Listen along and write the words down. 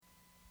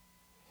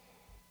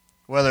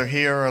whether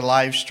here or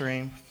live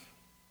stream.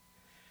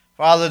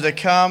 Father, to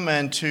come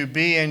and to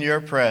be in your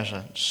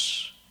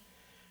presence.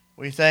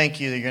 We thank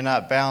you that you're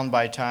not bound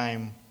by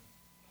time.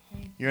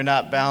 You're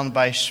not bound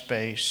by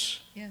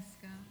space. Yes,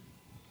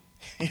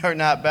 God. You're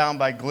not bound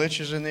by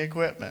glitches in the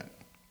equipment.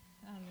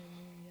 Hallelujah.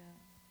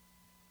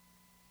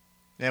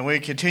 And we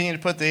continue to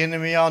put the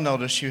enemy on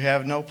notice. You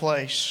have no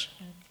place.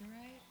 That's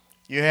right.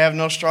 You have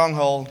no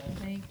stronghold.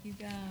 Thank you,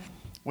 God.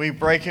 We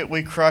break it,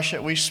 we crush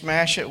it, we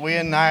smash it, we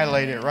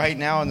annihilate it right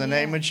now in the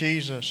name of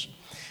Jesus.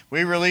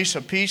 We release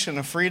a peace and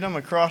a freedom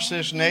across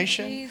this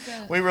nation.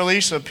 We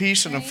release a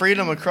peace and a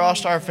freedom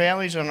across our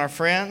families and our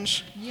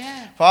friends.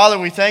 Yes. Father,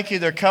 we thank you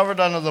they're covered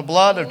under the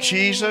blood of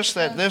Jesus,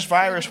 that this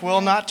virus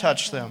will not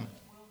touch them.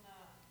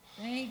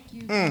 Thank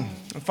you, God.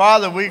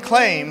 Father, we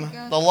claim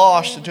the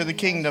lost into the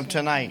kingdom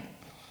tonight.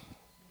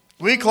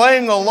 We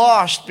claim the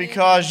lost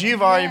because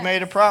you've already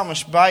made a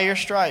promise by your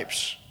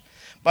stripes,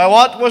 by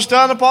what was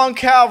done upon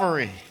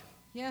Calvary.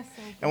 Yes,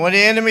 And when the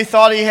enemy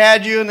thought he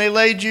had you and they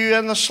laid you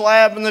in the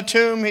slab in the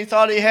tomb, he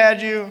thought he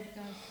had you.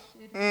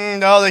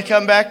 No, they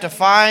come back to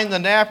find the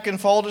napkin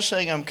folded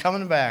saying, I'm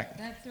coming back.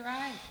 That's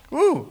right.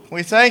 Woo,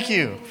 we thank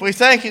you. We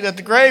thank you that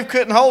the grave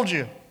couldn't hold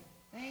you.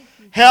 Thank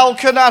you. Hell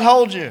could not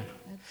hold you.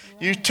 That's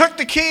right. You took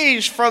the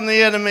keys from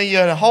the enemy, you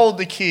hold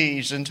the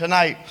keys. And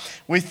tonight,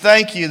 we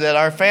thank you that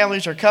our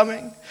families are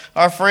coming.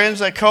 Our friends,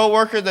 that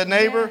co-worker, that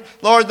neighbor.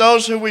 Lord,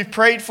 those who we've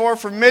prayed for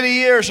many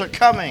years are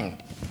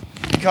coming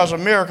because a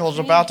miracle is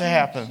about to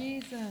happen.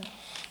 Jesus.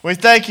 We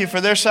thank you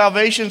for their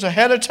salvations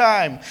ahead of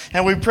time,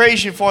 and we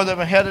praise you for them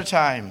ahead of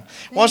time.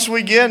 Once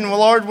we begin,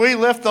 Lord, we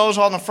lift those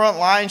on the front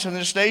lines in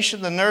this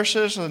nation, the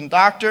nurses and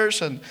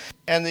doctors and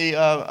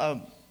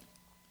the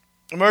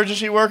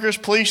emergency workers,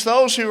 police,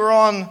 those who are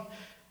on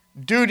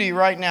duty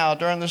right now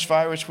during this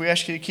virus. We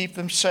ask you to keep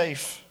them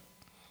safe.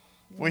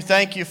 We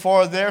thank you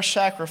for their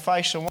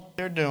sacrifice and what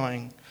they're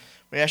doing.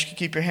 We ask you to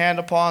keep your hand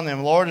upon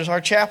them, Lord, as our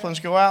chaplains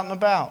go out and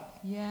about.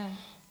 Yes.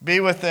 Be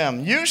with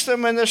them. Use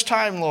them in this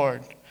time,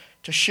 Lord,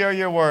 to share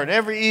your word.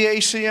 Every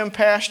EACM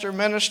pastor,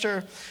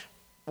 minister,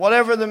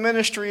 whatever the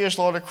ministry is,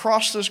 Lord,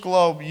 across this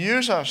globe,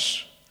 use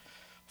us,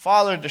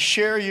 Father, to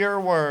share your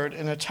word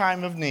in a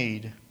time of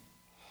need,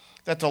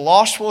 that the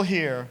lost will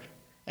hear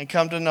and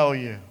come to know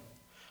you.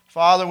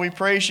 Father, we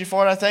praise you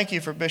for it. I thank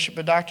you for Bishop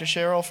and Dr.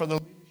 Cheryl for the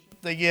leadership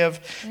they give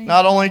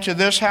not only to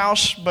this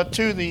house, but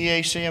to the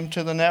EACM,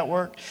 to the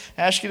network.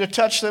 I ask you to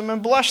touch them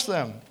and bless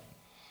them.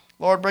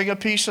 Lord, bring a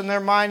peace in their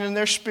mind and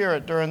their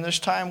spirit during this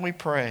time, we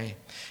pray.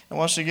 And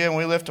once again,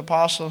 we lift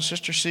Apostle and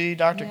Sister C,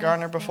 Dr.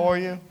 Garner, before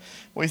you.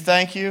 We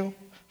thank you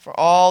for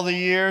all the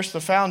years,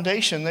 the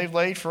foundation they've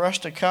laid for us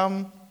to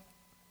come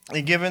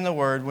and give in the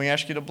word. We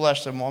ask you to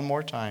bless them one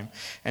more time.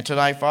 And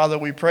tonight, Father,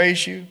 we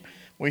praise you.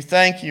 We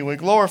thank you. We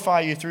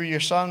glorify you through your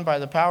Son by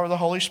the power of the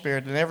Holy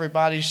Spirit. And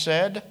everybody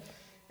said,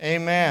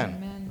 amen.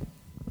 Amen.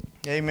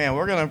 Amen.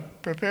 We're going to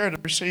prepare to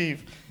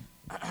receive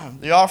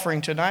the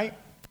offering tonight.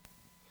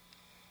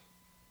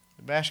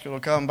 The basket will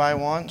come by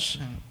once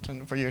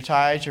for your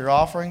tithes, your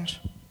offerings.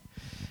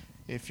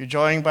 If you're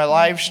joining by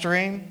live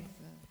stream,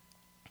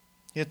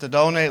 hit the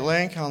donate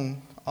link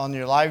on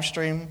your live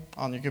stream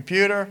on your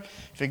computer.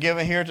 If you're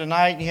giving here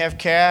tonight and you have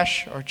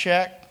cash or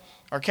check,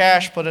 or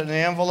cash, put it in the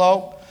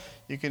envelope.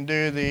 You can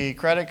do the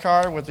credit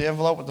card with the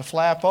envelope with the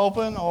flap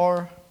open,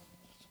 or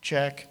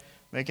check.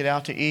 Make it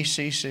out to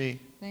ECC.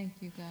 Thank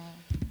you,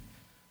 God.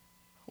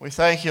 We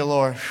thank you,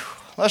 Lord.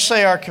 Let's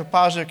say our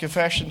positive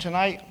confession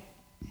tonight.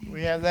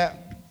 We have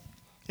that?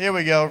 Here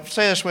we go.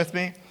 Say this with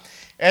me.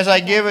 As I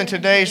give in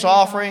today's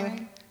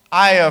offering,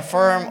 I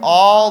affirm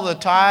all the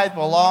tithe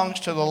belongs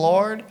to the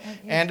Lord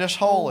and is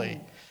holy.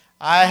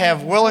 I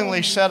have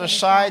willingly set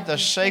aside the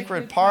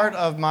sacred part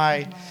of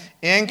my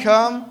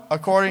income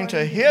according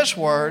to His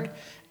word,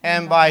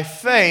 and by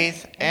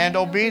faith and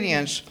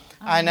obedience,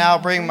 I now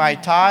bring my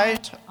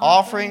tithes,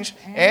 offerings,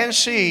 and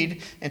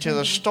seed into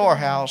the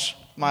storehouse,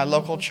 my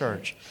local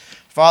church.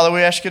 Father,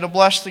 we ask you to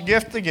bless the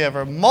gift, the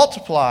giver,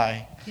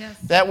 multiply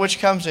that which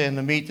comes in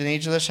to meet the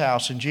needs of this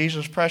house. In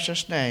Jesus'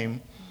 precious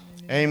name,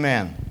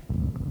 amen.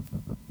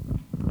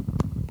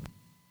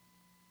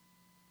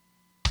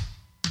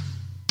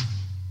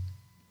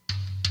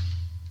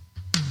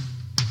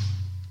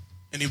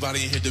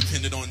 Anybody in here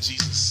dependent on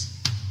Jesus?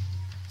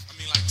 I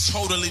mean, like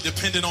totally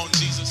dependent on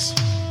Jesus.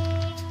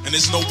 And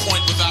there's no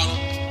point without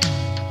him.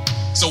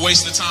 It's a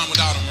waste of time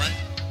without him, right?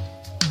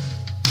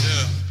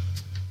 Yeah.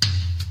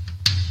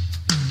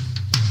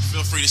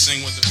 Feel free to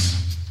sing with us.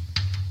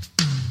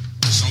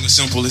 The song is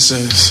simple. It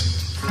says,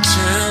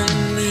 tell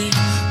me,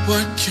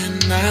 what can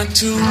I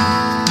do?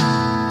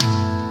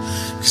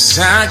 'Cause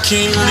I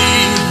can't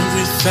live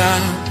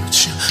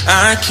without you.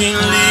 I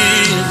can't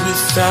live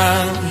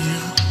without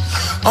you.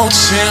 Oh,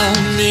 tell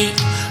me,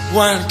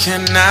 what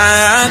can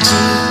I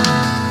do?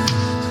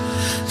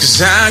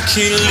 'Cause I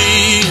can't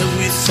live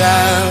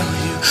without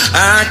you.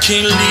 I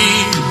can't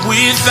live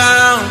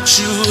without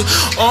you.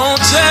 Oh,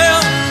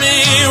 tell me,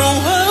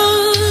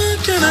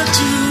 what can I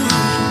do?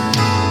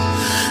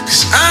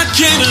 'Cause I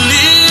can't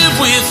live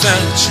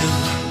without you.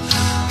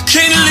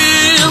 Can't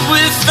live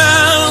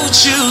without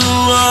you.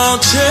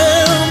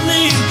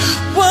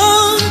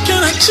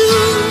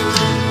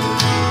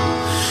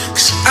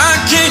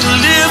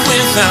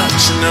 without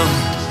you, no.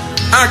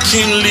 I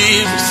can't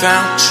live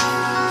without you.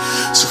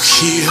 So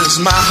here's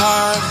my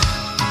heart,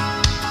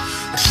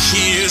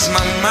 here's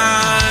my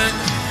mind.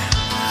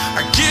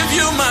 I give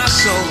you my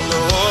soul,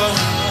 Lord.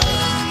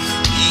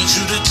 Need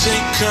you to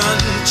take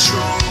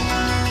control.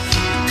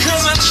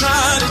 Cause I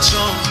tried it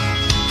on,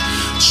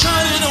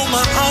 tried it on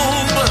my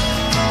own, but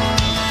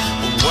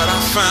what I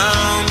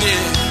found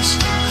is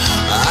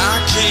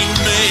I can't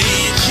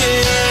make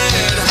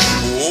it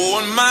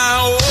on my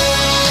own.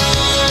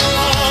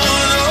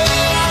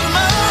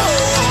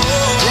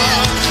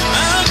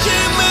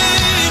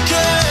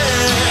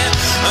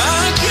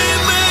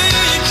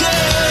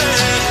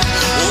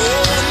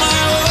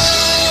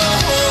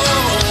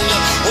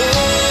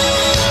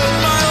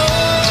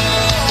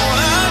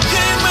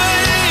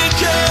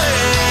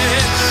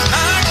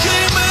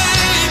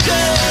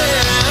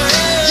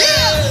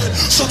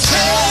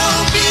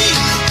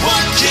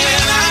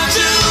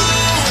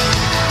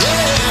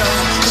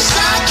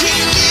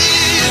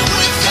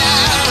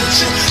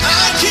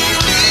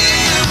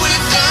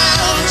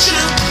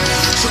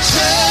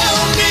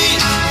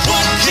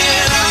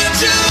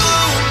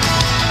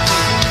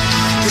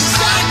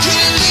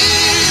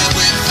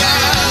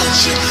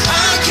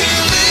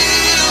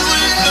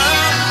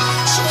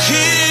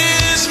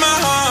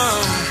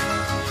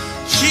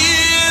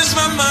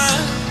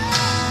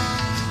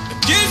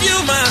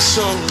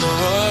 So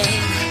Lord,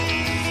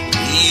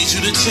 need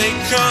you to take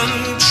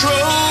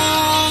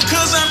control.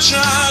 Cause I've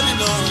tried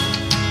it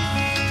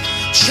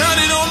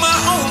on my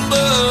own,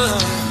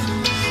 but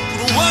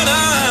what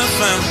I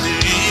found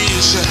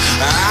is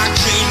I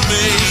can't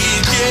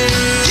make it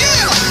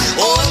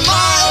on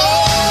my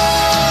own,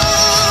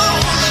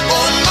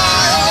 on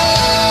my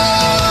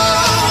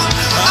own.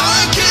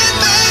 I can't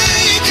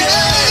make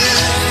it,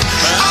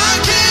 I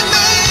can't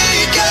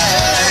make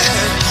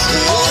it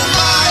on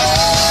my own.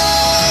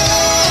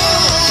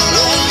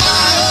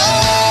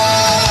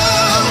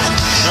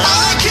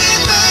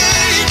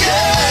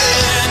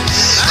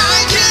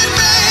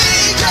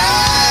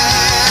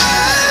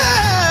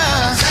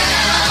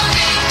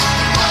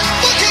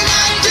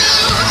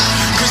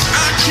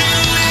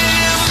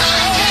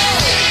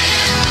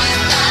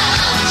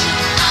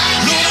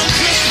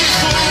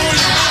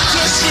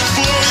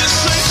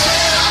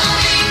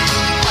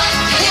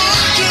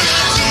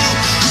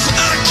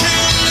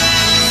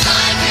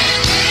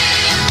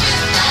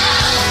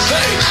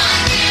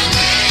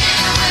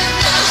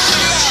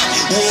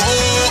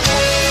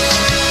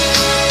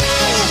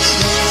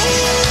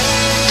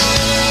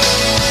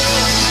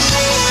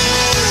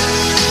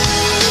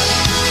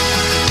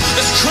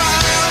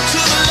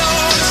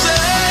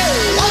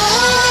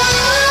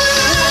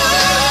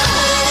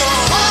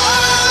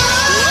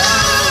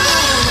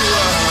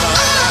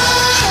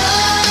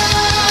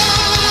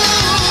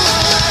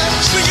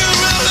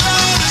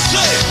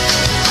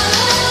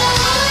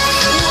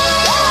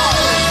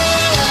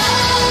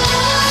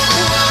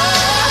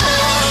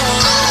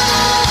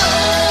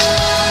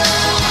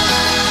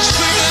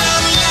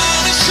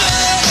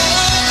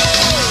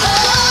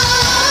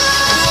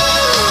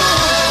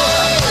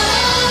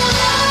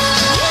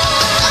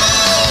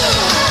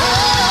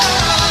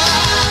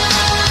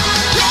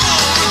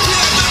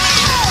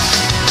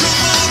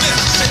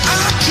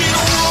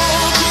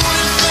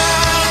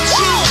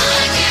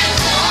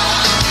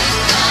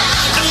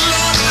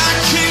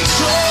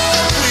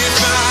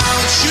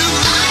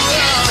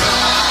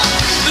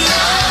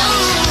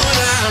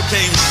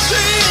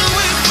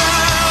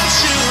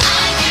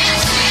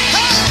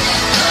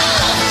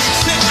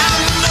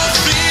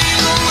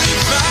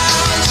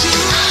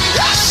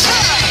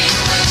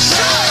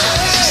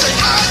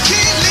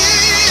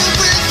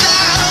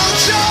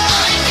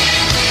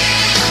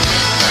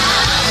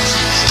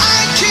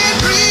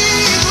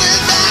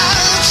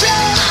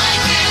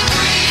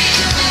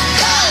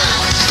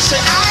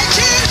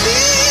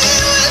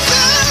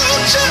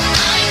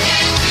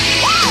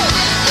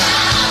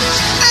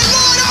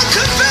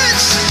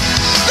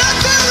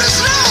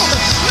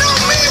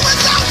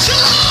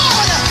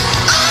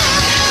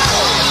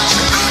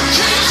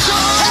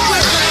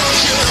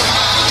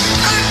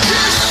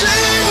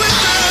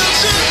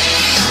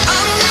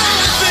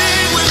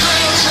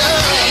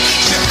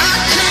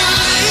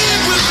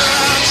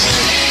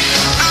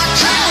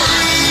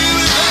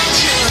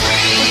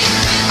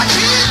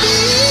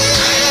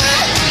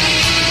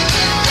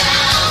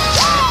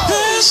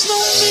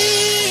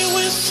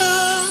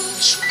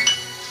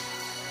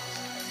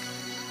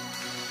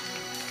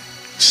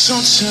 So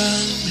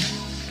tell me,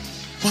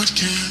 what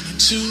can I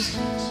do?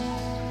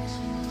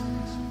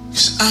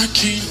 'Cause I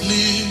can't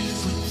live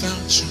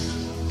without you.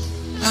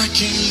 I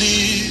can't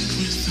live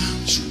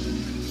without you.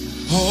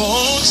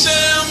 Oh,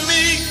 tell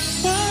me,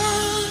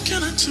 what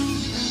can I do?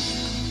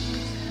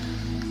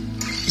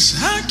 'Cause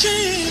I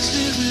can't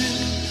live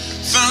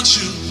without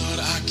you. Lord,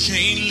 I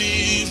can't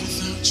live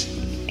without you.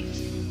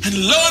 And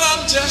Lord,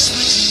 I'm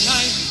desperate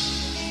tonight.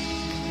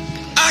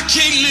 I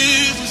can't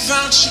live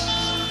without you.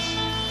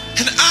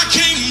 And I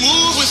can't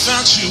move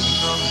without you,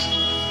 no.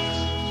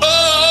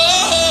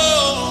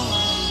 Oh,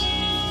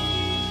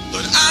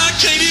 but I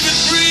can't even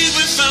breathe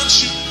without you.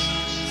 without you?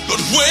 Lord,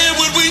 where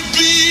would we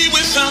be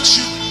without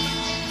you?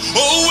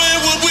 Oh, where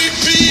would we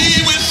be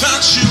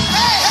without you?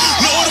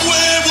 Lord,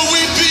 where would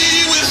we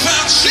be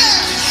without you?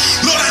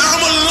 Lord,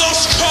 I'm a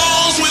lost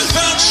cause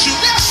without you.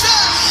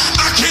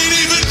 I can't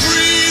even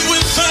breathe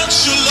without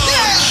you,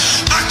 Lord.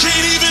 I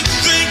can't even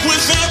think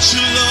without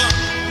you, Lord.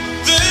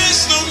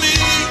 There's no me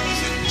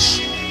without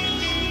you.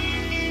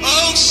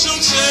 Oh, so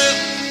tell,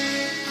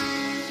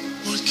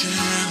 what can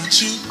I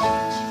do?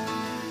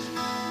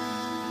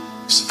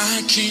 'Cause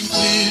I can't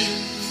live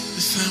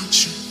without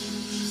you.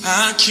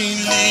 I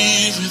can't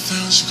live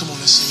without you. Come on,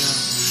 let's sing out.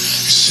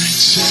 You say,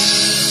 tell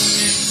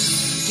me,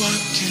 what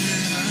can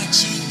I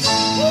do?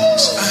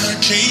 'Cause I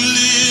can't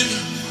live.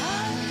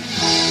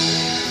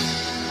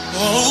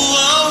 Oh,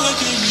 I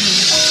can't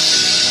live.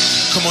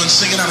 Come on,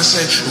 sing it out and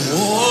say,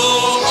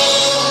 oh, oh,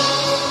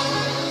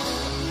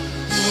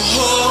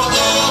 oh, oh,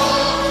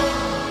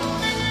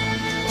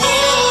 oh.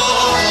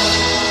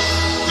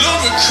 Lord,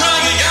 we're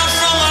crying out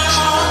from our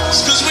hearts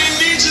 'cause we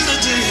need you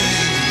today.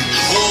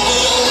 Oh,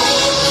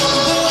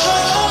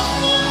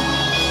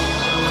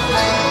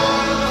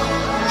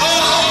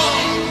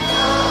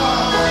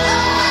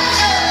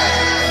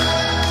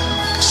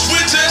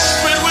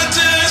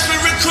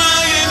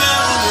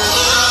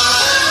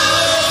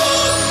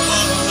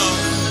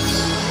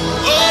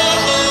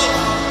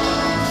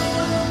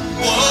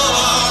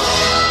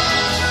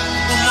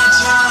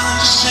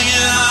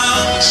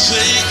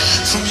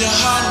 from your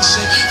heart and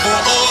say,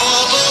 oh,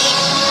 oh, oh.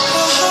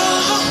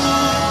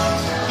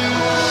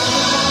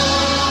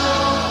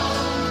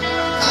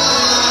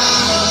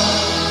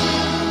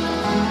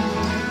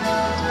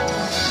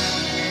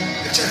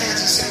 Lift your hands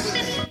and say with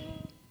me.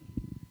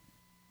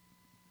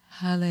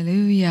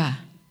 Hallelujah.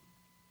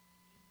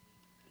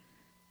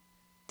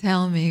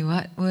 Tell me,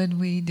 what would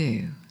we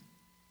do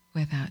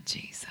without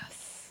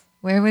Jesus?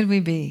 Where would we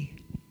be?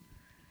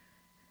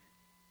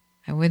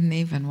 I wouldn't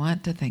even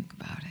want to think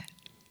about it.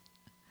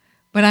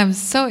 But I'm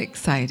so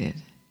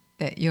excited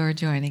that you're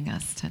joining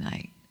us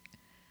tonight.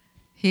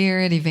 Here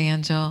at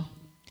Evangel,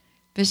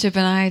 Bishop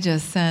and I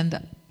just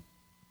send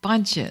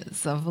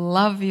bunches of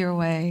love your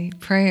way,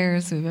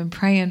 prayers. We've been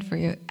praying for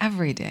you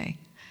every day.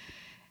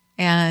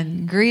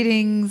 And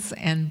greetings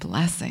and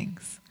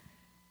blessings.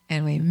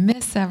 And we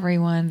miss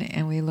everyone,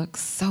 and we look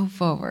so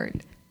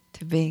forward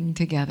to being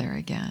together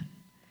again.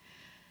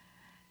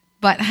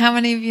 But how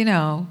many of you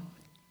know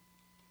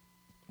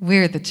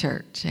we're the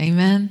church?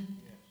 Amen?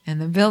 And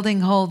the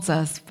building holds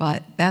us,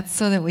 but that's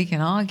so that we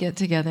can all get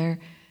together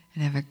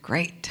and have a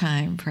great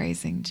time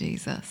praising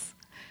Jesus.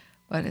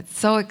 But it's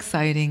so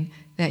exciting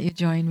that you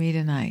joined me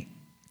tonight.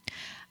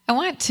 I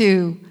want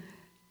to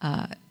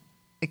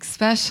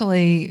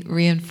especially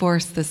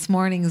reinforce this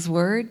morning's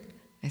word.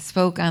 I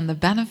spoke on the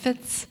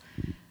benefits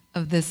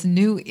of this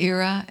new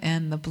era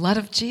and the blood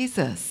of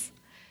Jesus.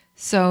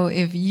 So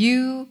if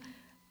you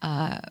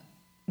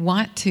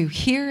want to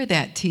hear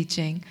that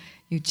teaching,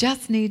 you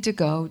just need to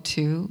go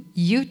to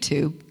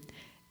YouTube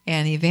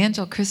and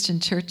Evangel Christian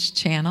Church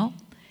channel,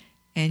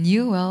 and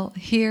you will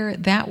hear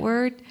that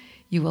word.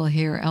 You will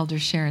hear Elder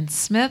Sharon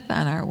Smith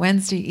on our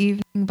Wednesday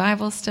evening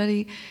Bible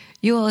study.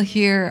 You will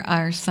hear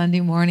our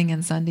Sunday morning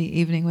and Sunday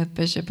evening with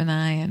Bishop and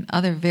I and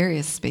other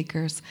various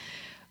speakers.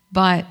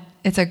 But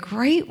it's a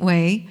great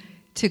way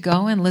to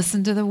go and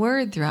listen to the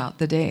word throughout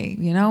the day.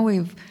 You know,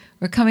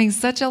 we're coming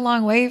such a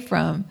long way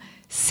from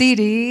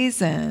CDs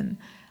and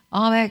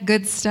all that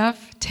good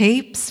stuff,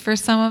 tapes for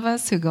some of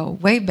us who go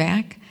way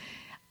back.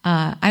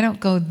 I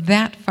don't go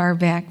that far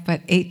back,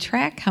 but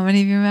 8-track, how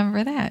many of you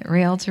remember that?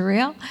 Rail to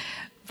rail.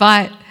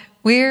 But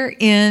we're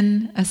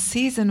in a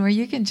season where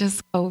you can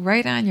just go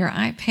right on your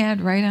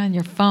iPad, right on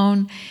your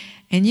phone,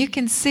 and you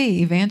can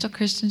see Evangel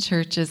Christian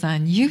Churches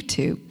on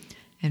YouTube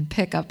and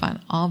pick up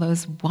on all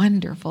those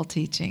wonderful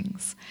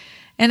teachings.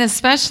 And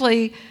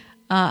especially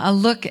a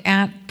look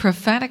at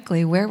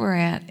prophetically where we're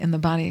at in the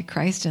body of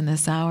Christ in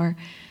this hour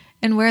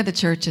and where the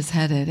church is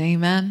headed.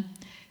 Amen.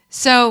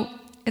 So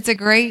it's a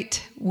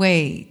great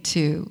way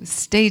to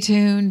stay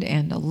tuned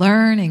and to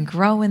learn and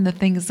grow in the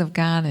things of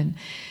God and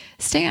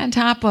stay on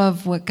top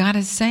of what God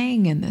is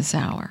saying in this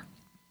hour.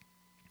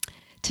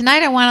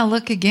 Tonight I want to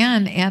look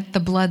again at the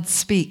blood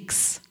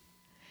speaks.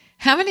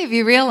 How many of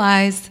you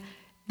realize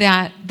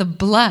that the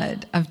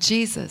blood of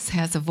Jesus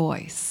has a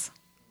voice?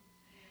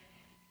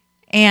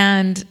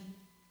 And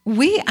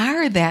we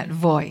are that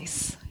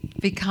voice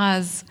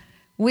because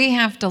we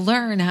have to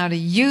learn how to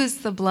use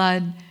the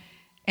blood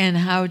and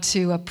how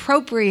to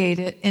appropriate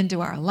it into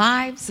our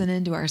lives and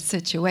into our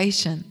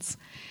situations.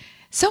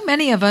 So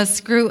many of us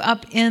grew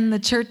up in the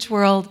church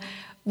world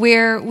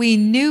where we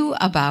knew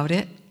about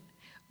it.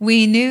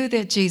 We knew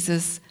that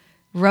Jesus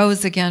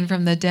rose again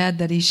from the dead,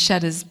 that he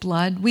shed his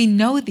blood. We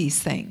know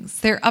these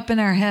things. They're up in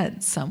our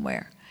heads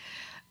somewhere.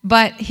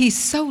 But he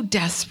so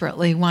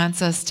desperately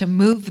wants us to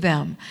move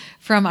them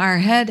from our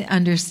head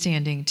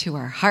understanding to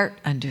our heart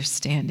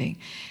understanding.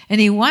 And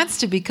he wants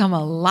to become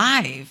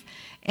alive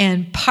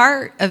and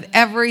part of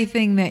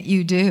everything that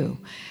you do.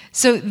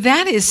 So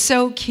that is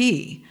so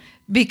key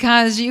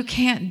because you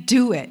can't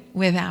do it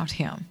without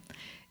him.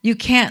 You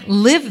can't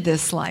live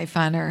this life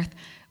on earth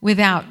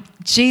without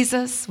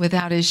Jesus,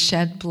 without his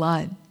shed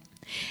blood.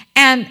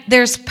 And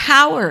there's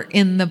power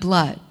in the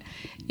blood.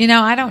 You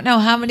know, I don't know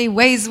how many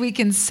ways we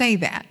can say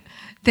that.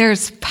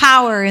 There's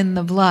power in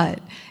the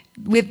blood.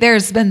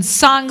 There's been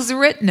songs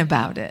written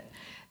about it.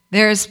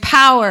 There's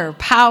power,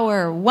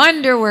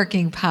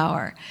 wonder-working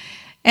power.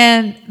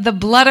 And the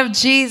blood of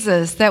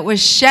Jesus that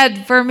was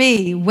shed for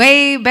me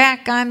way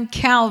back on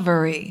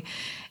Calvary.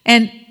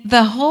 And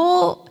the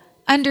whole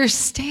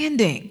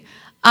understanding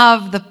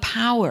of the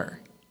power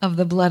of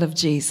the blood of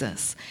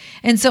Jesus.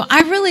 And so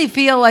I really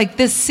feel like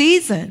this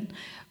season,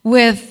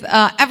 with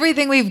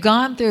everything we've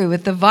gone through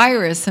with the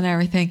virus and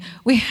everything,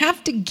 we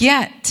have to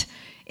get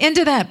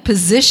into that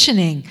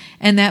positioning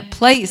and that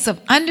place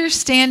of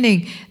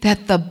understanding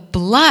that the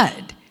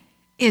blood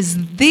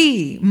is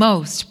the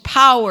most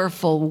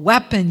powerful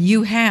weapon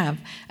you have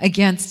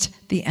against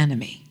the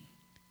enemy.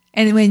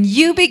 And when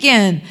you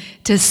begin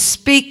to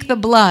speak the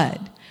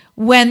blood,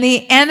 when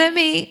the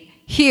enemy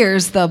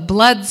hears the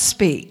blood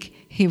speak,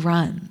 he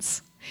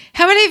runs.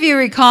 How many of you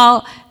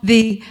recall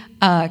the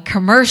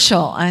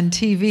commercial on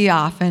TV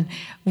often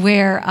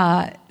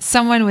where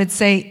someone would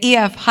say,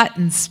 E.F.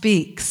 Hutton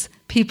speaks,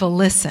 people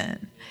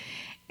listen?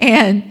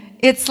 And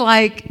it's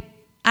like,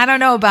 I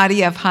don't know about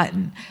E.F.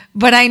 Hutton,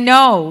 but I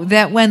know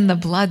that when the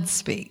blood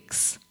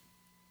speaks,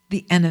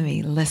 the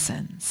enemy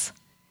listens.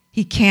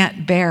 He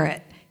can't bear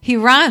it. He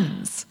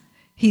runs.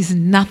 He's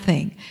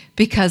nothing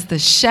because the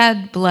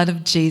shed blood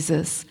of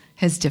Jesus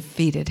has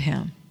defeated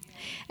him.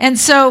 And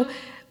so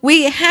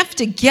we have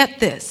to get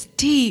this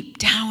deep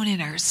down in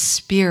our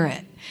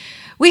spirit.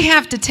 We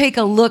have to take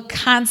a look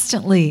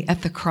constantly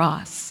at the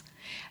cross.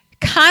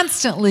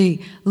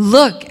 Constantly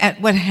look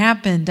at what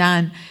happened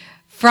on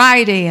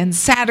Friday and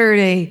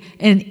Saturday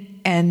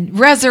and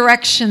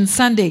Resurrection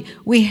Sunday.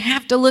 We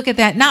have to look at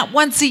that, not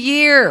once a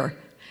year,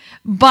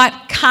 but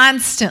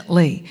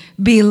constantly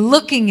be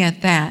looking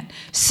at that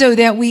so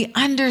that we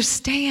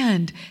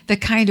understand the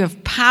kind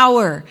of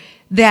power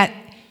that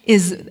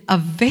is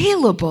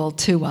available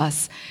to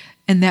us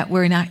and that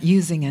we're not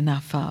using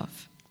enough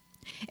of.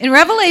 In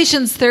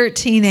Revelations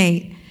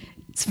 13:8,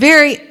 it's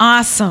very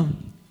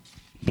awesome.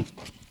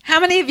 How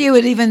many of you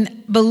would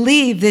even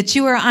believe that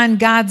you were on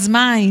God's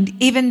mind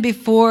even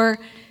before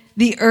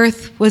the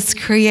earth was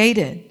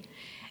created?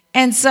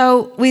 And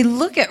so we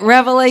look at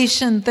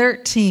Revelation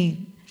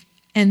 13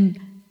 and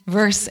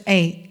verse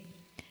 8.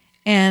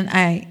 And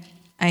I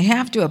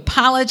have to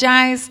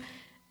apologize.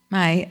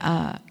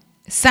 My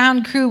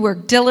sound crew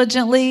worked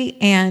diligently,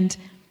 and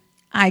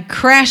I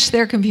crashed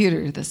their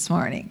computer this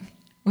morning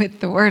with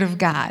the Word of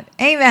God.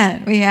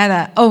 Amen. We had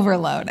an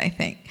overload, I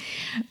think.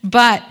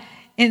 But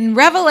in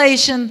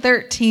Revelation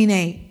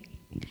 13:8,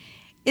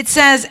 it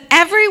says,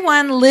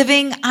 everyone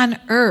living on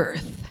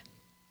earth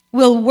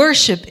will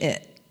worship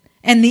it.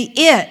 And the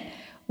it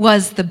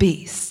was the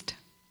beast.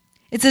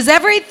 It says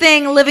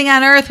everything living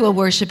on earth will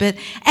worship it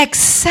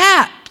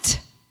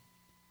except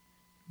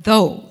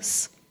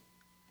those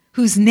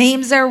whose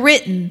names are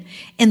written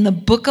in the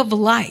book of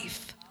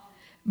life,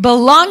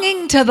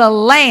 belonging to the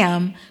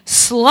Lamb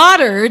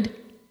slaughtered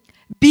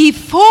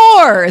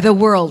before the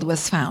world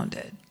was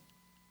founded.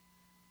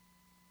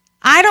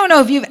 I don't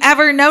know if you've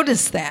ever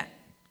noticed that,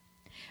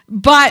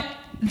 but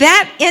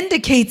that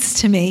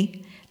indicates to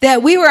me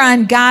that we were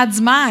on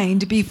God's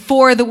mind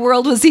before the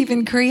world was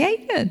even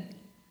created.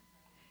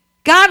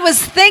 God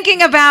was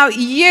thinking about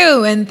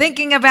you and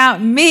thinking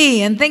about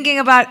me and thinking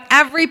about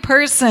every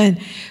person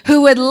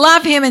who would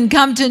love him and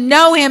come to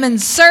know him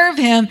and serve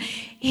him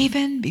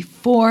even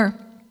before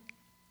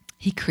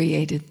he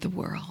created the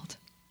world.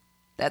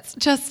 That's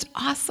just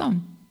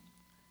awesome.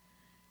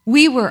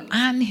 We were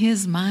on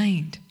his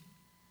mind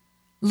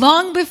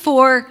long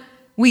before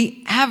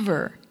we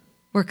ever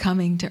were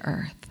coming to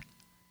earth.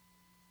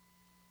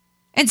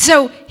 And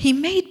so he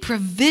made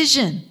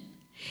provision.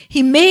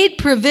 He made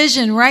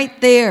provision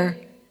right there.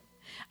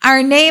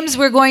 Our names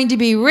were going to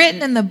be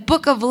written in the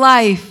book of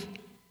life.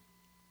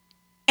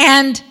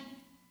 And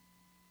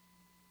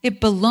it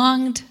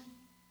belonged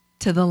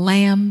to the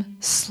Lamb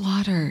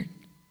slaughtered.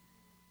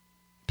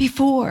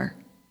 Before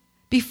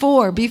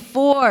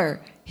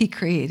he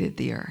created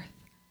the earth.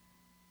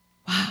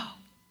 Wow.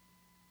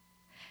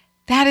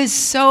 That is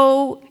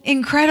so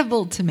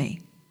incredible to me.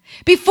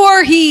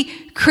 Before he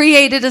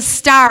created a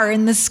star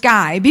in the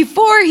sky,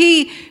 before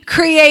he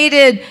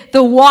created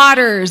the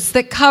waters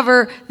that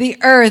cover the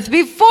earth,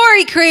 before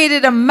he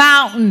created a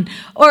mountain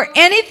or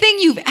anything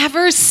you've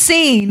ever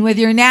seen with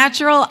your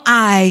natural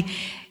eye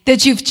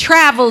that you've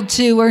traveled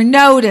to or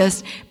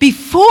noticed,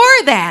 before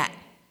that,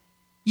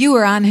 you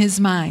were on his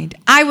mind.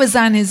 I was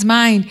on his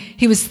mind.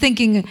 He was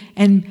thinking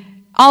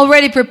and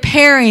already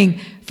preparing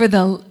for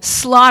the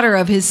slaughter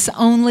of his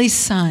only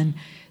son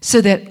so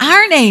that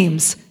our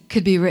names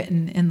could be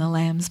written in the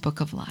Lamb's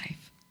book of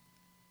life.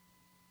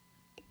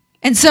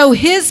 And so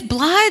his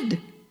blood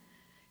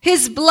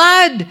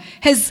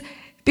has,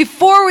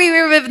 before we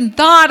were even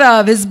thought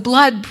of, his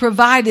blood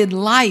provided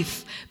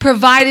life,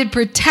 provided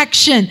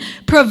protection,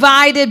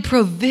 provided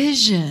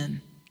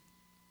provision.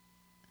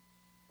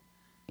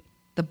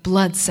 the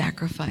blood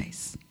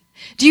sacrifice.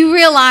 Do you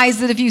realize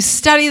that if you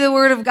study the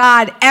Word of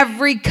God,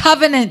 every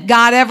covenant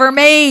God ever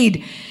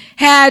made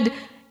had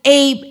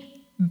a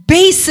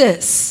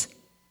basis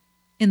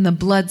in the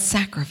blood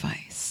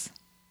sacrifice?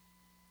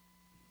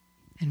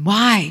 And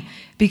why?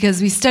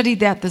 Because we studied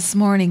that this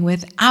morning.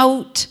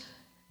 Without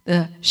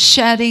the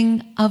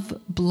shedding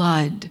of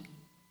blood,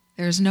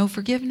 there's no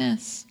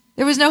forgiveness.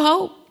 There was no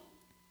hope.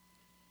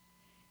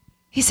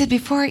 He said,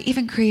 before I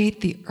even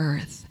create the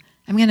earth,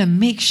 I'm going to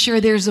make sure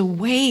there's a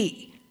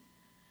way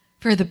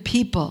for the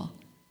people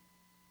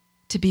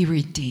to be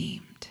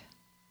redeemed.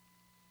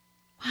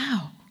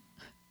 Wow.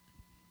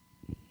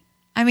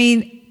 I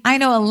mean, I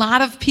know a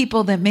lot of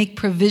people that make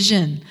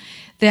provision,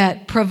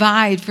 that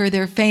provide for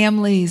their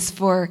families,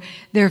 for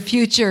their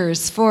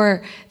futures,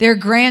 for their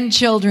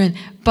grandchildren.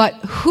 But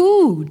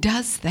who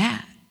does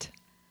that?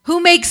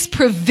 Who makes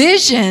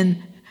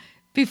provision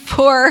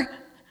before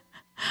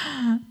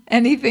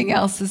anything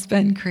else has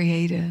been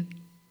created?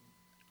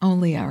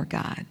 Only our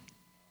God.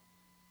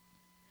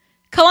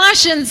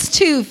 Colossians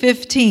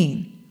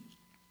 2:15.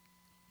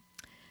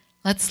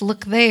 Let's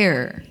look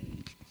there.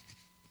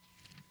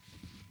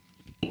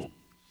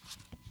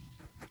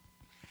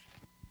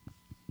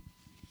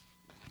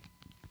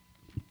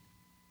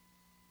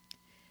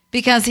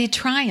 Because he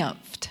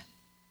triumphed.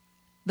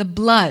 The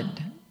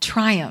blood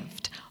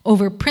triumphed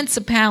over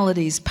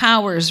principalities,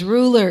 powers,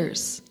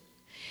 rulers.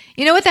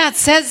 You know what that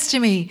says to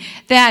me?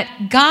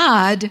 That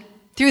God,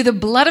 through the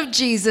blood of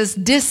Jesus,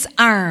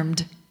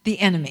 disarmed the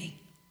enemy.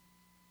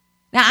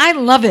 Now, I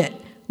love it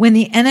when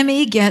the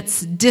enemy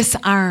gets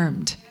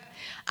disarmed.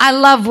 I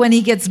love when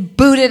he gets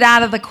booted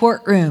out of the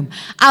courtroom.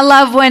 I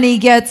love when he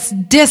gets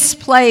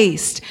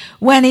displaced,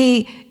 when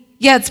he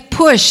gets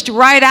pushed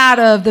right out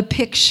of the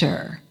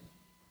picture.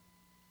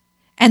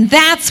 And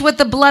that's what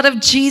the blood of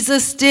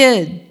Jesus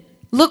did.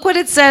 Look what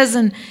it says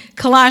in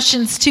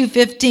Colossians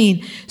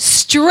 2:15.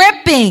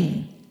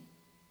 Stripping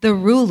the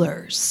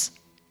rulers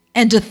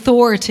and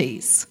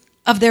authorities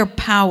of their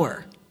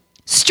power.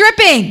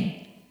 Stripping.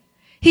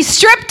 He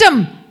stripped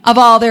them of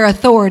all their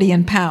authority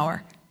and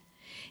power.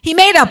 He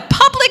made a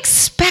public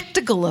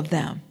spectacle of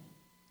them,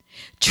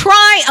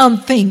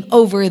 triumphing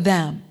over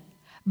them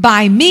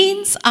by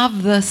means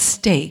of the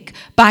stake,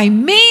 by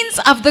means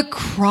of the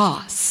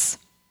cross.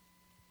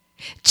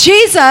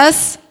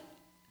 Jesus,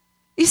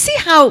 you see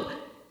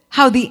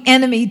how the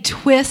enemy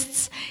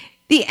twists?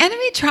 The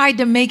enemy tried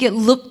to make it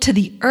look to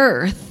the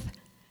earth,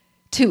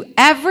 to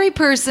every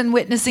person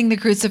witnessing the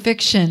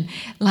crucifixion,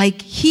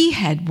 like he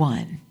had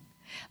won,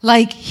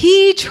 like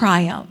he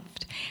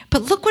triumphed.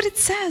 But look what it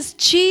says.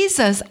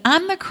 Jesus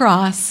on the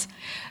cross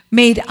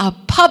made a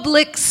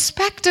public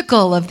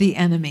spectacle of the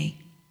enemy.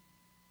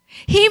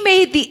 He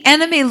made the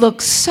enemy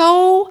look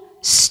so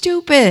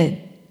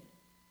stupid.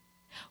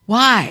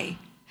 Why?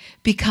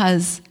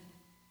 Because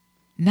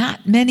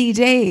not many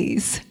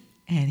days,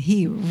 and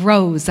he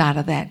rose out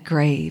of that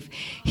grave.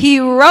 He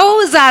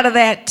rose out of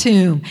that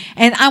tomb.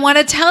 And I want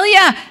to tell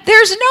you,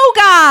 there's no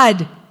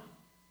God.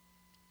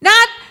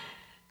 Not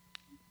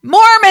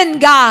Mormon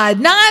God,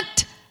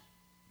 not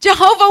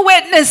Jehovah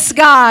Witness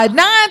God,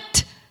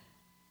 not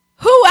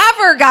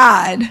whoever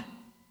God,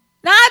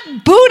 not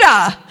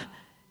Buddha.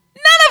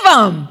 None of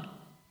them.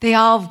 They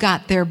all have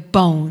got their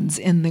bones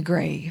in the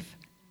grave.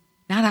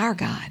 Not our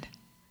God.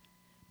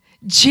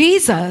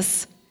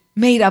 Jesus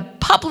made a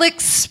public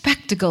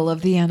spectacle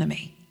of the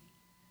enemy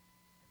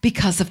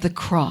because of the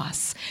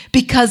cross,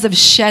 because of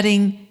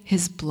shedding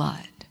his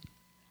blood.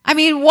 I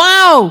mean,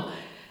 wow.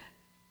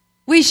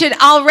 We should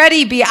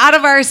already be out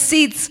of our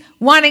seats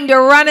wanting to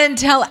run and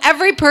tell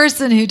every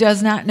person who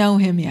does not know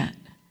him yet.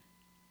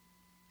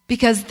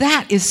 Because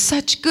that is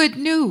such good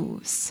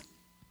news.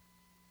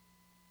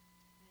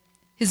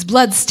 His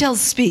blood still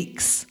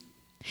speaks.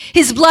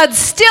 His blood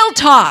still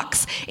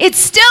talks. It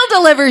still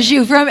delivers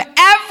you from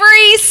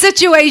every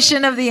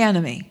situation of the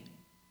enemy.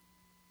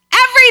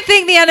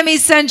 Everything the enemy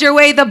sends your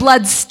way, the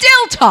blood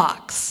still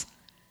talks.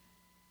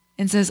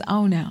 And says,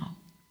 oh no,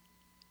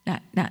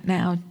 not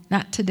now,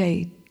 not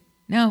today.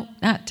 No,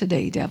 not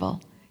today,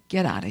 devil.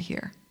 Get out of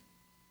here.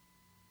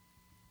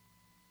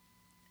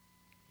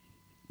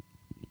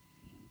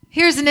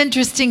 Here's an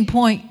interesting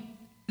point.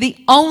 The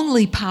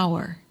only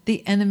power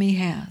the enemy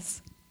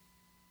has,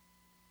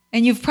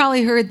 and you've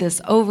probably heard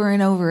this over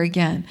and over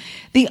again,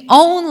 the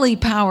only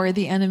power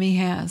the enemy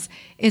has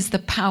is the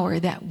power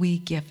that we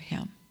give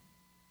him.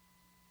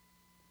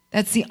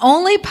 That's the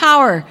only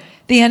power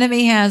the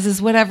enemy has,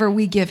 is whatever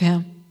we give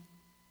him.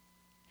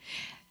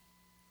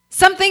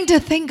 Something to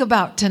think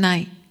about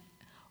tonight.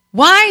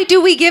 Why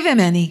do we give him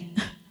any?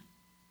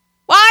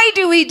 Why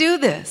do we do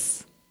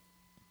this?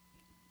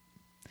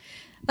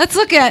 Let's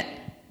look at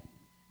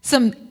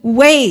some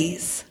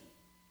ways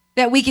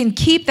that we can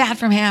keep that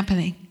from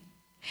happening.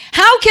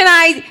 How can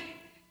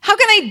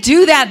I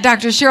do that,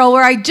 Dr. Cheryl,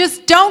 where I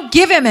just don't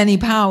give him any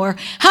power?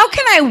 How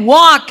can I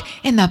walk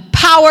in the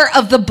power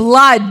of the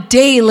blood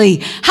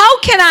daily? How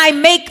can I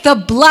make the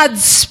blood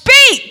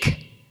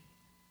speak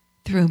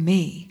through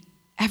me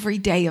every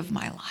day of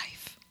my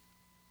life?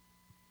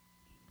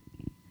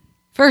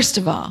 First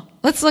of all,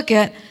 let's look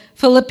at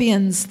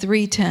Philippians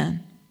 3:10.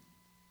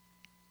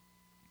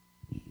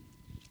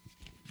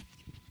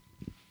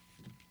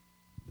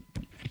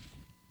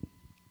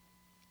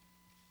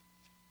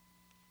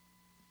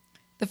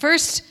 The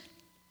first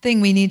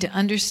thing we need to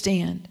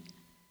understand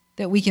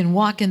that we can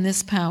walk in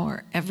this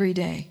power every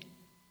day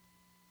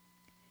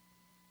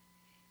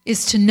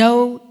is to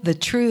know the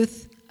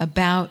truth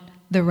about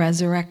the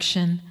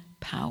resurrection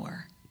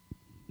power.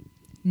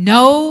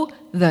 Know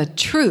the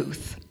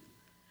truth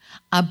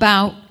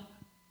about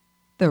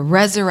the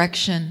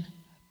resurrection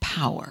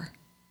power.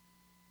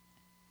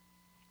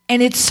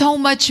 And it's so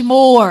much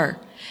more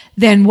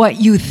than what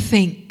you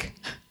think.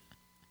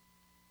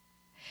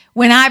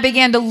 When I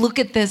began to look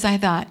at this, I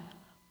thought,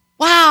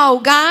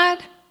 wow, God,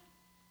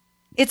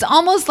 it's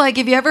almost like,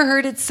 have you ever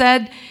heard it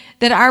said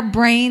that our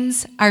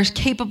brains are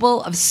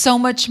capable of so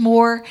much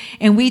more,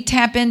 and we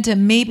tap into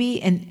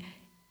maybe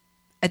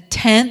a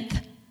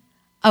tenth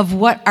of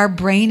what our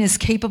brain is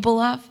capable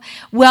of?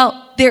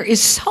 Well, there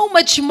is so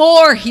much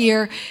more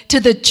here to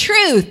the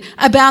truth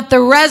about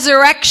the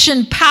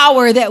resurrection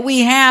power that we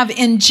have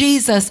in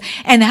Jesus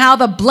and how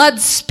the blood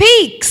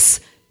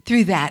speaks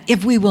through that,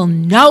 if we will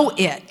know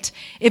it,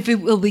 if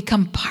it will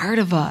become part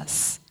of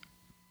us.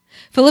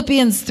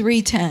 Philippians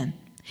 3:10.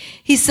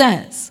 He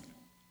says,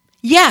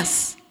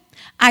 yes,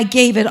 I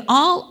gave it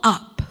all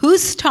up.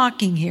 Who's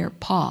talking here?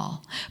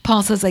 Paul.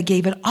 Paul says, I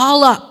gave it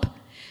all up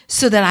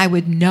so that I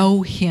would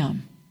know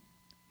him.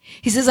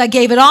 He says, I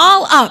gave it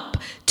all up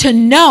to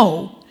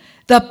know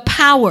the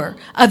power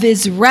of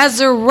his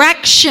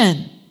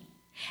resurrection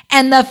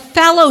and the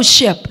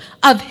fellowship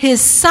of his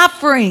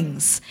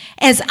sufferings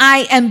as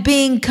I am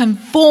being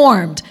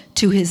conformed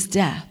to his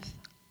death.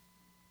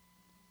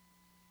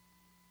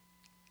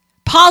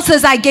 Paul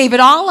says, I gave it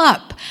all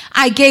up.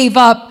 I gave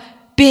up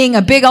being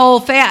a big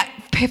old fat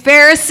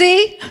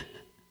Pharisee.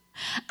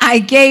 I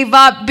gave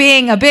up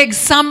being a big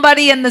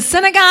somebody in the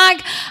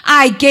synagogue.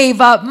 I gave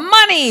up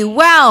money,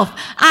 wealth.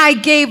 I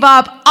gave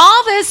up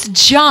all this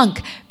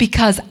junk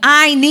because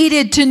I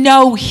needed to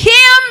know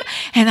him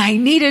and I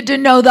needed to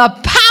know the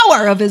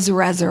power of his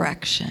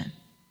resurrection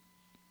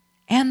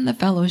and the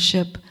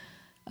fellowship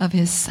of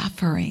his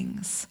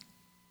sufferings.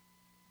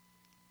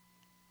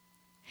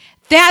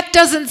 That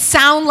doesn't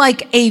sound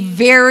like a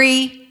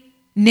very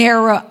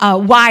narrow,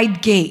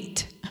 wide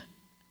gate.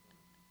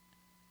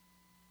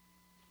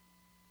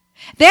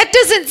 That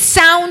doesn't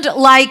sound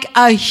like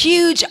a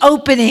huge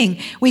opening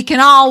we can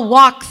all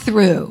walk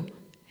through.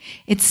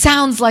 It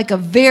sounds like a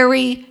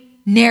very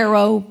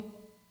narrow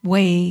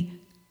way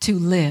to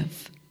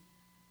live.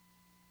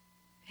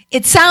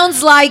 It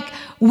sounds like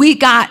we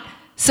got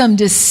some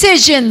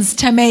decisions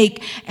to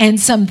make and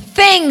some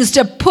things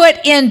to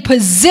put in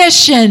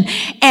position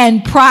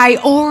and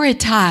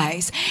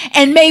prioritize.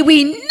 And may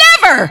we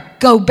never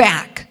go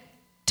back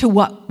to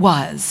what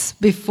was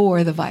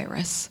before the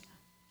virus.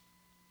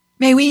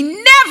 May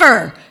we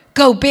never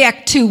go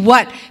back to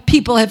what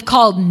people have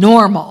called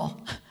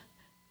normal.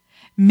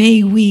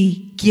 May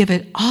we give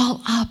it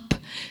all up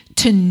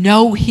to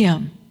know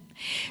him,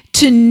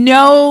 to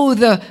know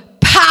the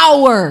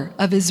power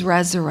of his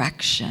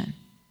resurrection.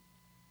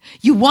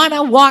 You want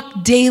to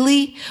walk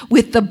daily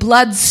with the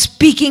blood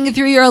speaking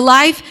through your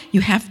life?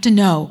 You have to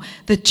know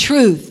the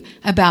truth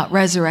about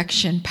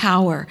resurrection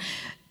power.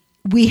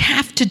 We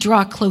have to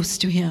draw close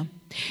to him.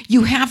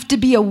 You have to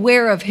be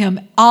aware of him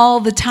all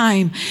the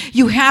time.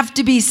 You have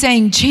to be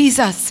saying,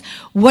 Jesus,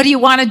 what do you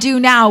want to do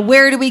now?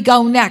 Where do we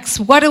go next?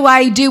 What do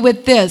I do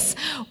with this?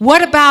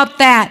 What about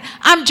that?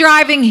 I'm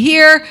driving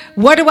here.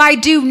 What do I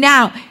do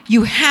now?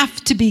 You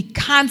have to be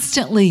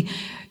constantly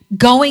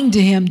going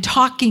to him,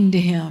 talking to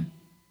him.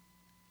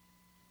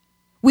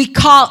 We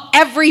call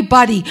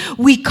everybody.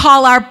 We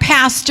call our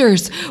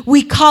pastors.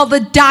 We call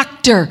the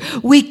doctor.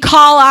 We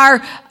call our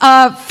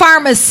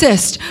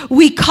pharmacist.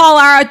 We call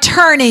our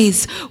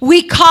attorneys.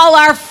 We call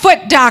our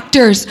foot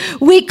doctors.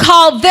 We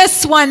call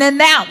this one and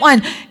that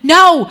one.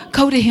 No,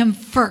 go to him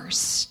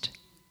first.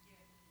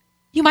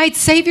 You might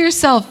save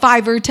yourself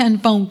 5 or 10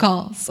 phone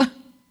calls.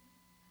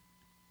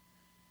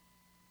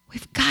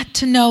 We've got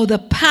to know the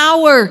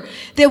power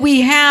that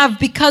we have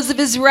because of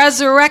his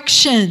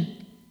resurrection.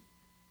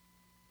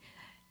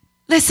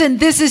 Listen,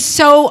 this is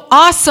so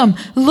awesome.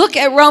 Look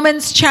at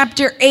Romans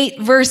chapter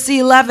 8, verse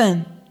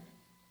 11.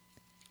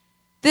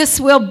 This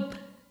will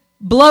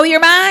blow your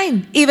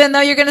mind, even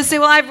though you're going to say,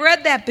 well, I've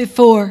read that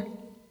before.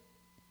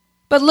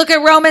 But look at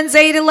Romans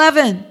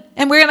 8:11.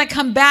 And we're going to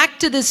come back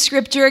to this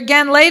scripture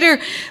again later.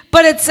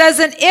 But it says,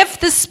 and if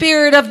the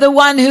spirit of the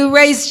one who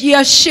raised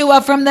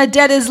Yeshua from the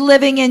dead is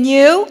living in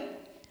you,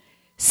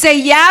 say,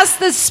 yes,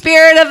 the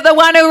spirit of the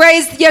one who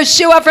raised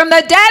Yeshua from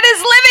the dead is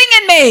living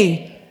in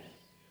me.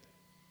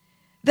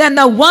 Then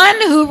the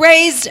one who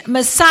raised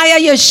Messiah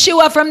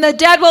Yeshua from the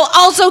dead will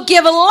also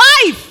give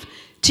life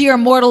to your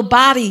mortal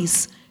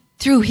bodies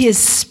through his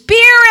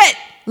spirit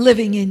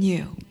living in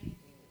you.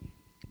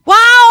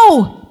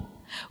 Wow!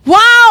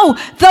 Wow!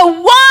 The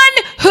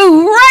one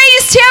who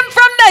raised him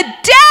from the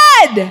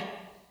dead.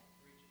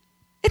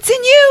 It's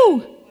in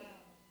you.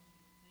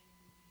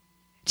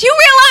 Do you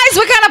realize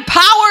what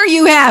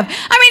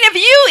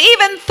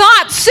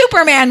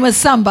Superman was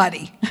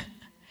somebody.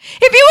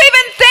 If you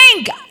even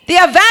think the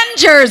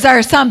Avengers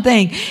are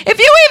something. If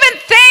you even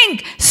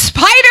think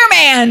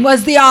Spider-Man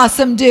was the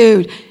awesome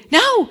dude.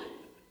 No,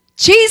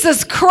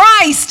 Jesus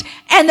Christ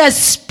and the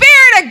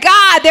Spirit of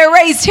God that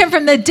raised him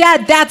from the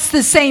dead, that's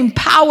the same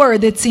power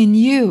that's in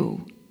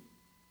you.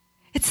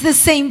 It's the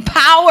same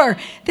power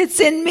that's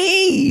in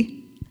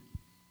me.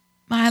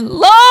 My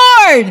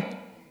Lord,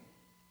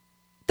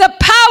 the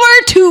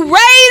power to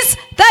raise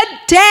the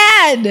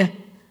dead.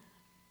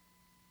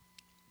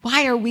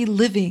 Why are we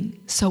living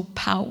so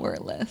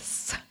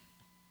powerless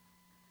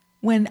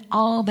when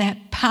all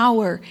that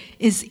power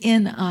is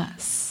in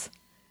us?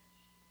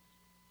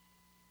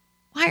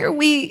 Why are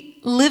we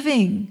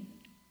living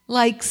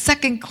like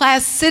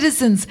second-class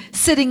citizens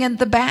sitting in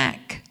the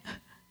back?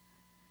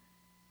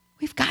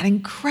 We've got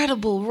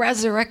incredible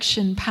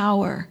resurrection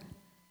power.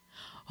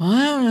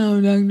 I don't know,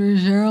 Dr.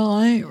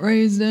 Cheryl, I ain't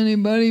raised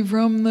anybody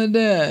from the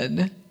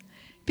dead.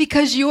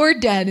 Because you're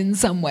dead in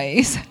some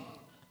ways.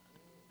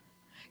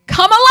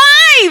 Come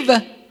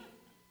alive!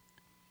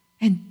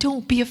 And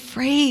don't be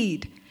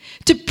afraid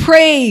to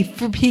pray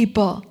for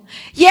people.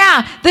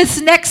 Yeah,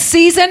 this next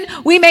season,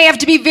 we may have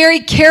to be very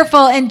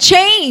careful and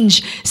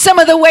change some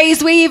of the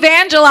ways we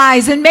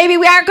evangelize, and maybe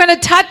we aren't going to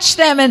touch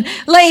them and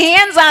lay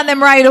hands on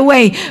them right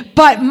away.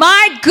 But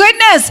my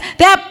goodness,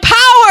 that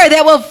power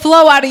that will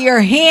flow out of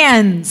your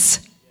hands.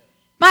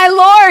 My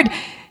Lord,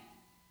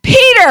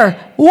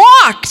 Peter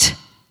walked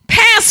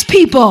past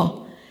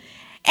people,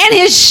 and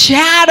his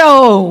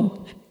shadow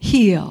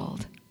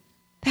healed.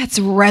 That's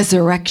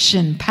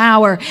resurrection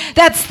power.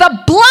 That's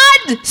the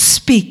blood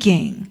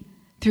speaking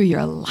through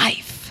your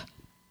life.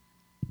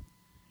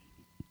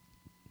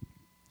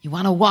 You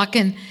want to walk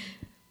in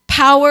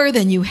power,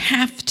 then you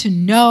have to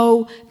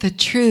know the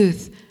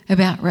truth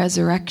about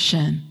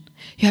resurrection.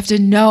 You have to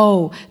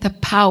know the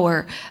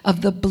power of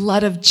the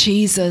blood of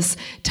Jesus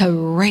to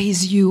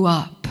raise you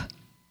up.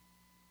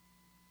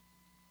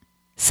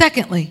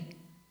 Secondly,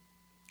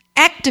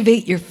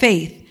 activate your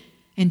faith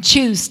and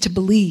choose to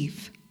believe.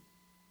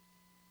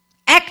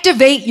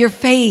 Activate your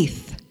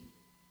faith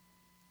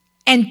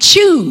and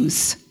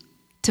choose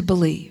to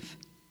believe.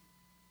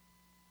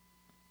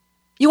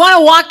 You want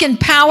to walk in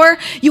power?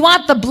 You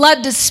want the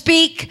blood to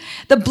speak?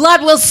 The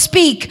blood will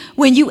speak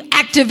when you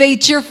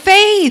activate your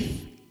faith.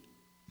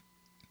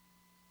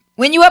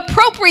 When you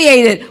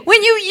appropriate it,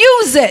 when you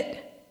use it,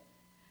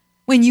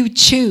 when you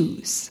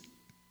choose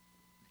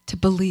to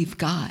believe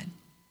God.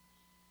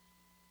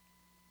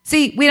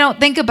 See, we don't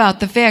think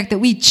about the fact that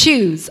we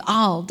choose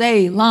all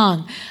day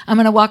long. I'm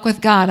going to walk with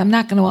God. I'm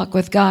not going to walk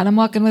with God. I'm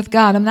walking with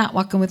God. I'm not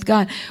walking with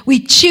God. We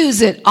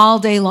choose it all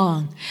day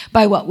long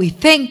by what we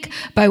think,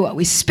 by what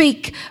we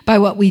speak, by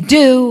what we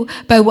do,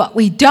 by what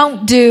we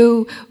don't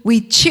do.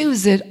 We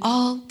choose it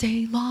all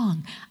day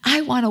long. I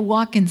want to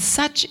walk in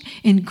such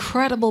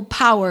incredible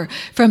power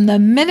from the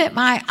minute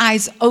my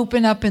eyes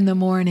open up in the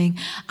morning.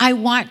 I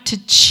want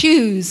to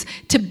choose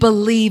to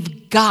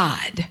believe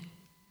God.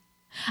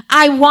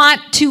 I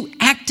want to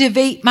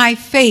activate my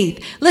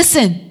faith.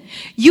 Listen,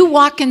 you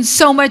walk in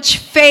so much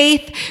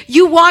faith.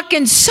 You walk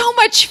in so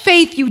much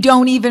faith you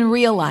don't even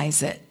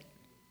realize it.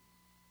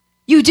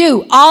 You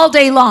do all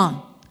day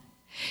long.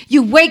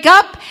 You wake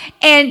up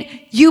and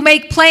you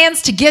make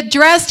plans to get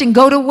dressed and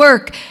go to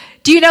work.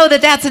 Do you know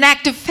that that's an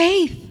act of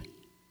faith?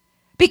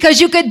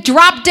 Because you could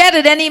drop dead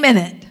at any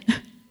minute.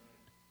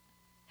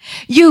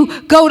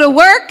 You go to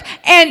work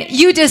and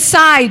you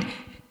decide,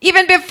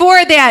 even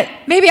before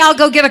that, maybe I'll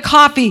go get a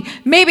coffee.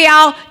 Maybe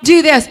I'll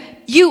do this.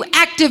 You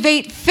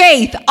activate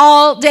faith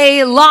all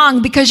day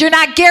long because you're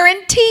not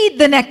guaranteed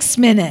the next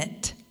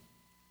minute.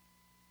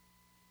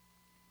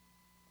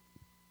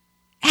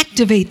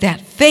 Activate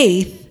that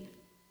faith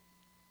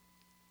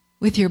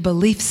with your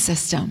belief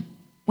system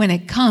when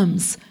it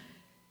comes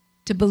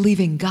to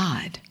believing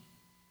God.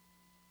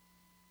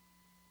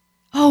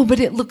 Oh, but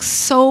it looks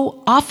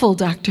so awful,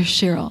 Dr.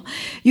 Cheryl.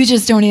 You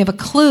just don't have a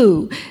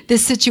clue.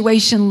 This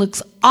situation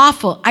looks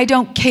awful. I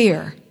don't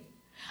care.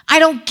 I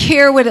don't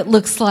care what it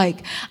looks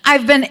like.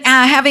 I've been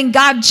having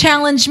God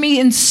challenge me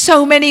in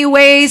so many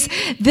ways.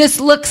 This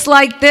looks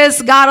like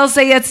this. God will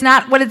say it's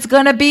not what it's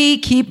going to be.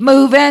 Keep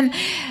moving.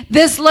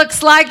 This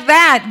looks like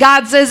that.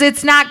 God says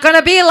it's not going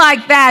to be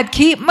like that.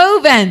 Keep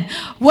moving.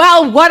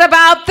 Well, what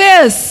about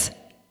this?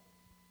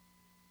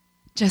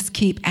 Just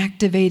keep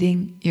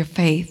activating your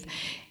faith.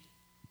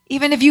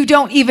 Even if you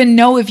don't even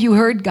know if you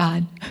heard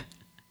God.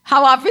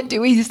 How often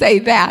do we say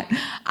that?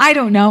 I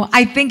don't know.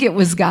 I think it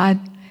was God.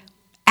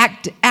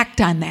 Act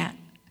on that.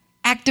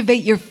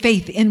 Activate your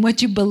faith in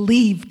what you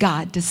believe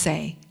God to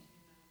say.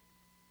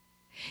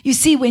 You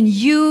see, when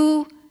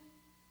you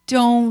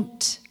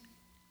don't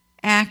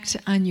act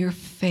on your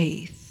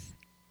faith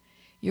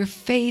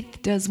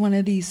does one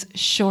of these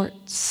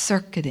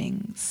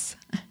short-circuitings.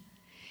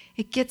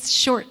 It gets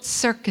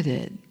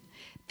short-circuited.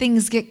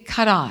 Things get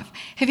cut off.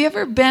 Have you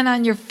ever been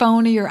on your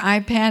phone or your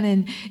iPad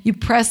and you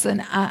press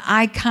an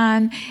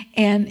icon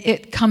and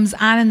it comes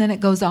on and then it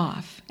goes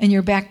off and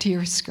you're back to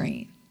your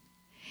screen?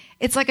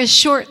 It's like a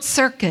short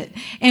circuit.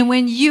 And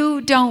when you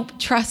don't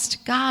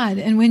trust God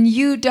and when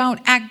you don't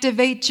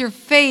activate your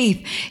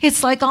faith,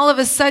 it's like all of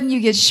a sudden you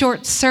get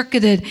short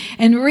circuited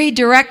and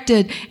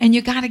redirected, and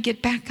you got to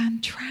get back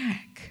on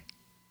track.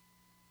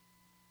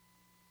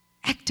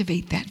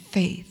 Activate that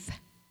faith.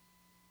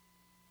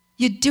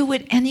 You do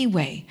it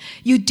anyway.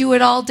 You do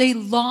it all day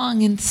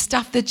long in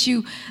stuff that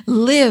you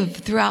live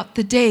throughout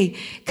the day.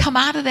 Come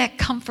out of that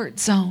comfort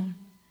zone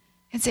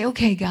and say,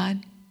 okay,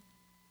 God,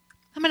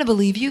 I'm going to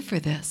believe you for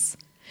this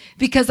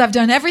because I've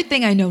done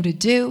everything I know to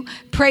do,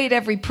 prayed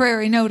every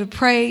prayer I know to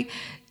pray,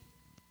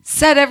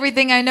 said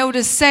everything I know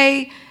to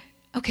say.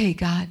 Okay,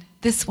 God,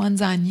 this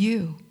one's on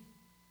you.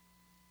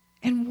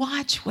 And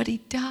watch what he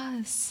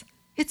does.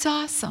 It's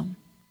awesome.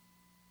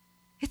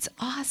 It's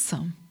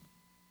awesome.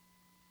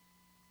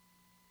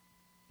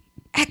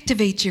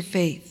 Activate your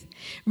faith.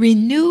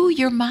 Renew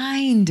your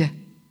mind.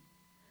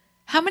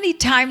 How many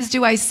times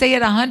do I say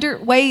it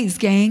 100 ways,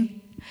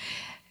 gang?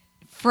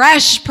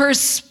 Fresh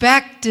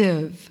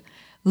perspective.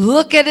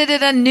 Look at it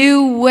in a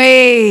new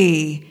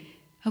way.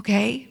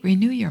 Okay?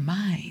 Renew your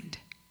mind.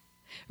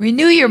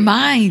 Renew your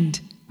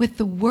mind with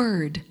the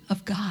Word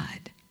of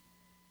God.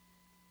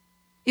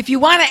 If you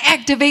want to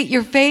activate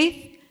your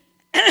faith,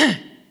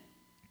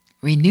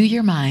 renew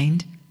your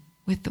mind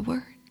with the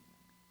Word.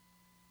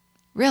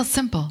 Real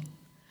simple.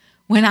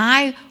 When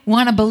I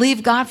want to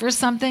believe God for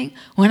something,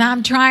 when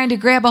I'm trying to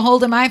grab a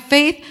hold of my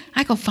faith,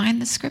 I go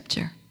find the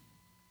scripture.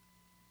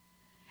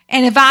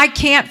 And if I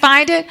can't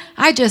find it,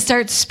 I just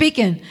start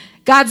speaking.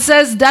 God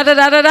says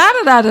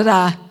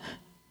da-da-da-da-da-da-da-da-da.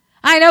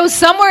 I know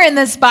somewhere in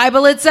this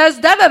Bible it says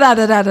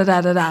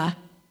da-da-da-da-da-da-da-da.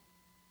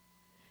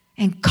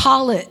 And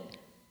call it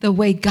the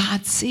way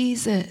God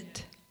sees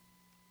it.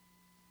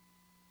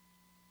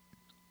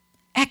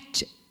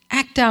 Act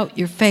out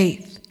your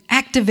faith.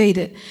 Activate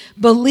it.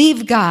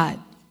 Believe God.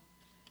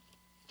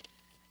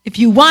 If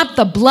you want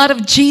the blood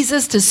of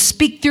Jesus to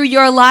speak through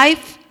your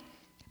life,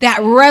 that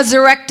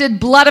resurrected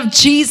blood of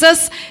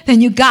Jesus,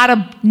 then you got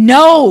to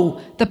know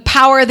the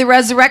power of the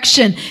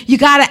resurrection. You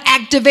got to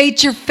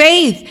activate your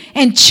faith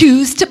and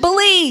choose to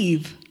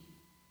believe.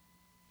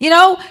 You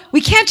know, we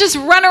can't just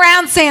run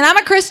around saying, I'm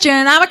a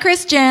Christian, I'm a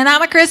Christian,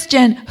 I'm a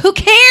Christian. Who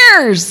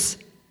cares?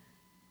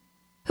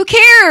 Who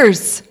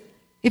cares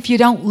if you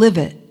don't live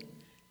it?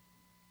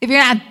 If you're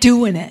not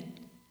doing it?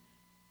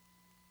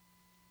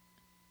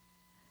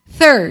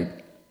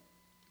 Third,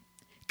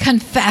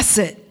 confess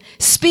it.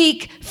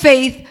 Speak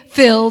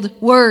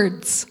faith-filled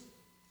words.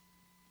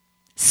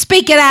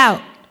 Speak it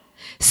out.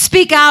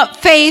 Speak out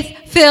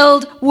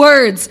faith-filled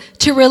words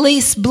to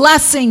release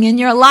blessing in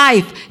your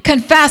life.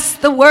 Confess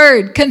the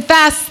word.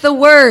 Confess the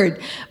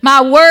word.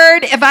 My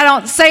word, if I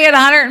don't say it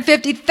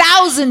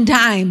 150,000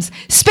 times,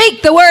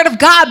 speak the word of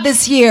God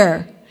this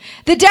year.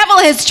 The devil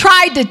has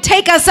tried to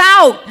take us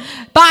out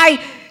by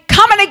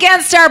coming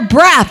against our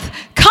breath,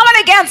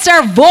 coming against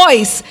our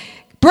voice,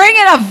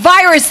 bringing a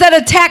virus that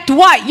attacked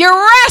what? Your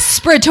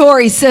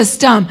respiratory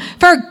system.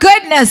 For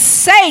goodness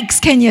sakes,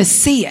 can you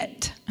see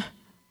it?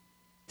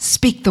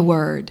 Speak the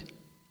word.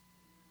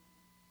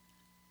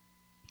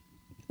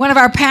 One of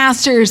our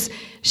pastors,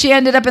 she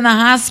ended up in the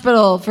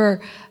hospital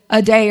for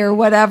a day or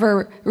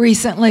whatever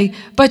recently.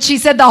 But she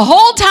said, the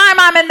whole time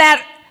I'm in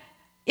that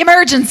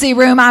emergency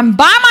room, I'm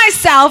by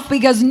myself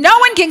because no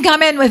one can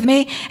come in with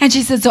me. And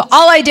she said, so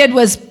all I did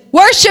was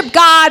worship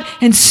God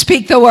and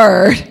speak the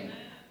word.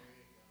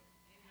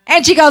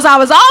 And she goes, I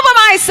was all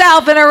by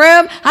myself in a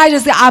room.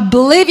 I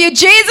believe you,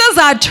 Jesus.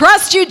 I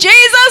trust you,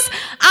 Jesus.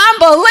 I'm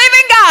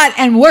believing God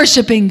and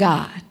worshiping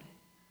God.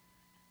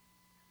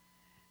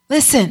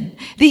 Listen,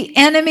 the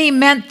enemy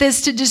meant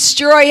this to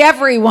destroy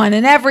everyone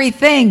and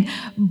everything,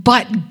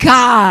 but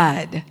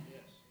God.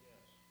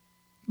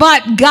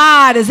 But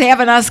God is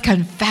having us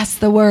confess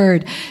the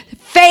word.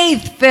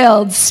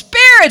 Faith-filled,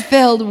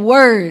 spirit-filled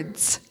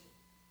words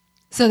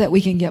so that we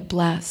can get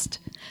blessed.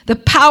 The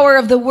power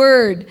of the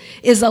word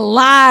is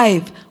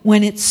alive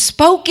when it's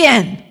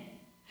spoken.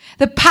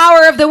 The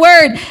power of the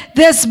word.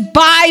 This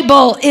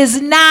Bible is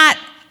not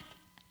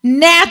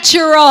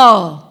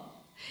natural.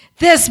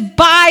 This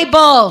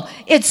Bible,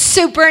 it's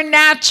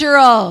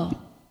supernatural.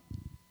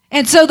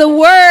 And so the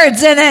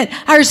words in it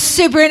are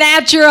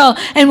supernatural.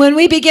 And when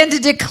we begin to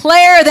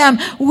declare them,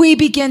 we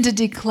begin to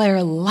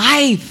declare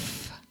life.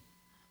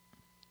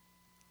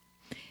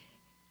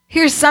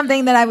 Here's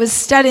something that I was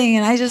studying,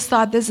 and I just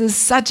thought this is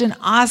such an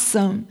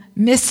awesome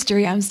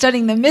mystery. I'm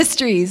studying the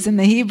mysteries in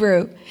the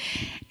Hebrew.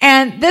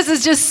 And this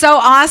is just so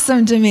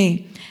awesome to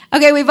me.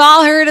 Okay, we've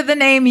all heard of the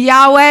name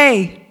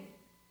Yahweh.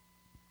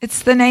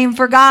 It's the name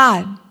for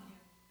God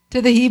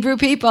to the Hebrew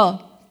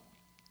people.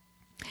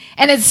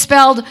 And it's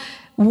spelled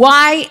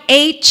YHWH.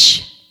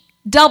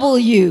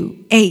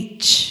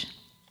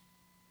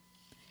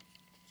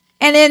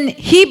 And in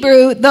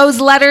Hebrew,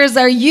 those letters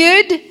are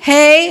Yud,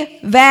 He,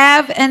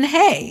 Vav, and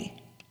He.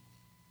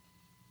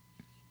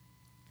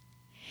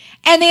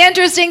 And the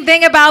interesting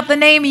thing about the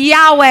name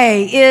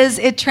Yahweh is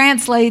it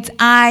translates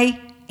I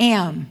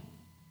am.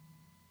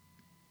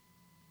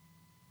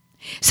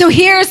 So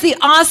here's the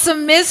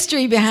awesome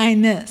mystery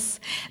behind this.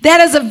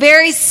 That is a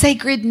very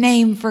sacred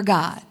name for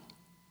God.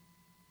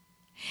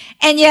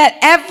 And yet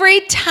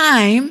every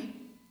time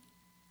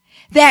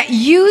that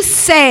you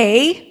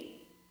say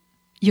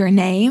your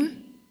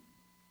name,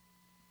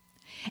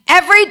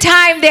 every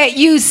time that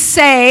you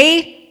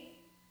say,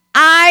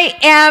 I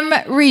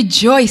am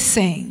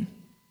rejoicing,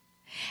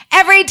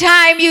 every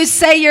time you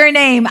say your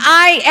name,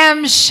 I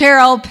am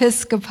Cheryl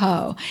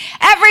Piscopo,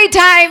 every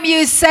time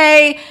you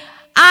say,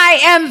 I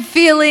am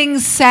feeling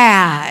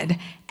sad,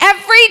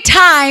 every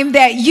time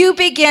that you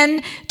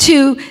begin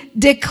to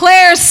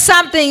declare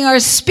something or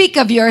speak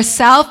of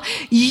yourself,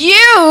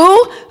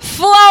 you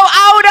flow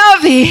out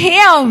of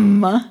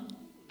Him.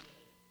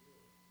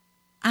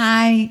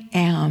 I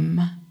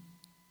am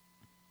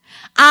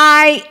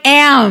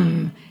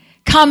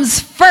comes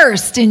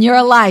first in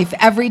your life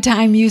every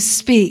time you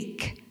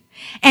speak.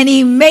 And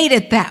He made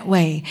it that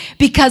way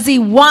because He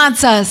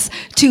wants us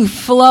to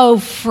flow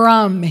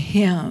from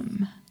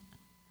Him.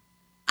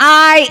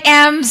 I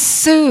am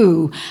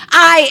Sue.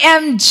 I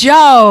am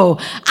Joe.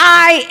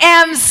 I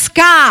am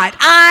Scott.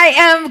 I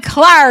am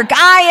Clark.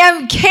 I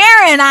am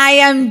Karen. I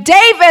am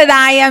David.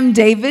 I am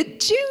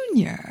David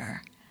Jr.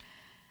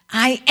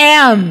 I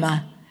am.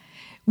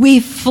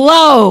 We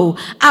flow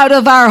out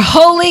of our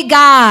holy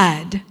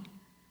God.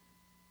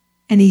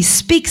 And He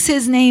speaks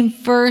His name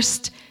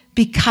first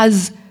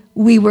because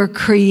we were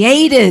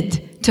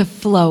created to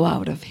flow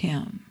out of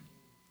Him.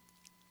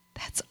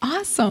 That's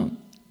awesome.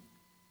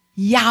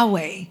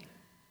 Yahweh.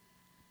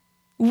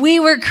 We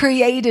were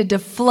created to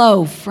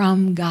flow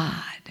from God.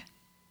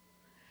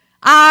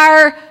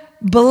 Our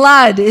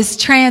blood is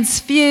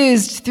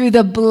transfused through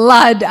the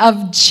blood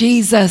of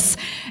Jesus,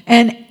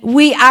 and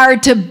we are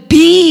to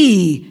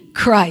be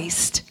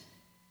Christ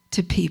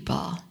to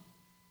people.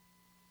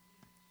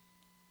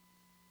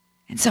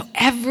 And so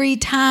every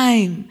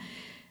time,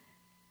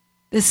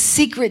 the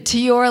secret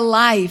to your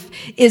life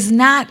is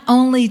not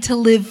only to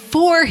live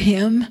for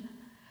Him,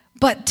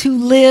 but to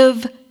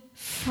live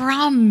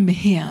from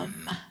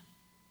Him.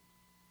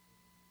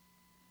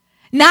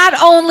 Not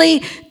only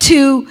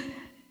to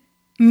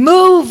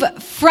move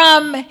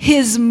from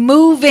His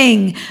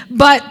moving,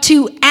 but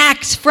to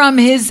act from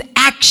His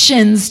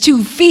actions,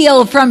 to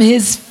feel from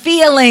His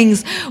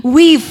feelings.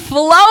 We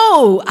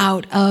flow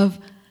out of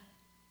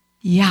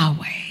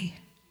Yahweh.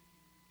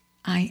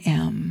 I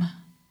am.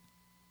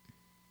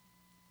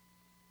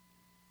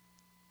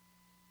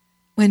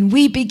 When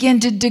we begin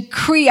to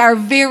decree our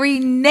very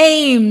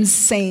name,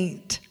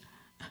 saint,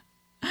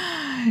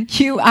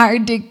 you are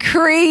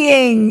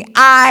decreeing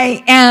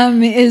I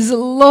am is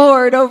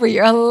Lord over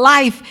your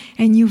life,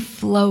 and you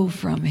flow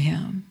from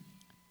Him.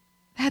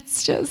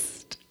 That's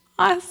just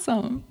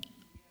awesome.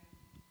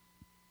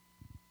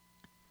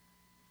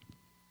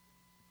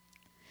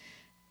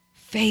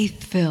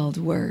 Faith-filled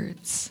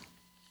words.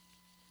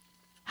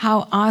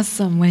 How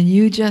awesome when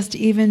you just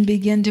even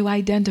begin to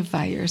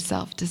identify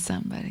yourself to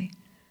somebody.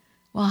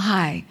 Well,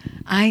 hi,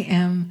 I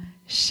am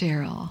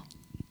Cheryl.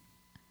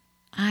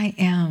 I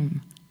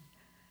am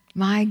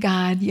my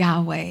God,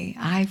 Yahweh.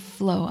 I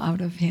flow out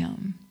of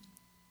Him.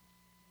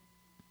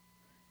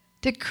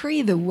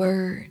 Decree the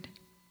word.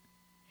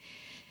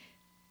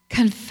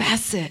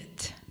 Confess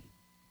it.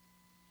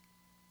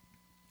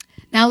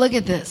 Now look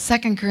at this,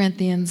 2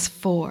 Corinthians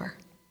 4.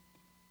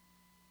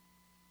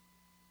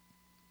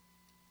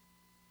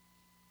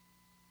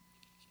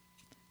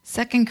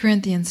 Second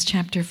Corinthians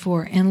chapter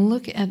 4, and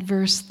look at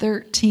verse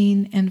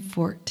 13 and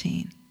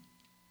 14.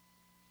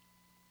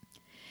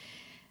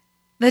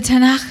 The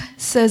Tanakh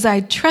says,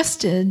 I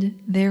trusted,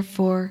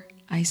 therefore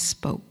I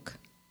spoke.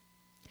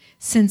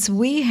 Since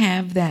we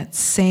have that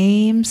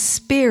same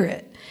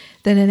spirit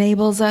that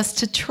enables us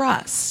to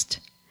trust,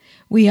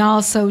 we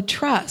also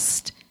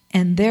trust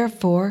and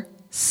therefore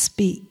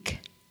speak.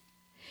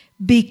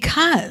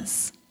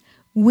 Because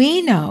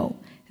we know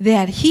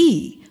that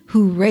He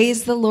who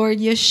raised the Lord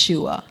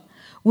Yeshua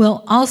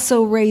will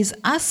also raise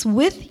us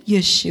with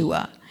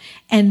Yeshua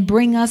and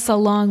bring us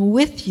along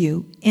with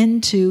you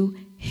into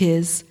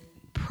His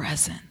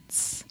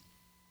presence.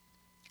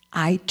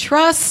 I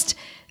trust,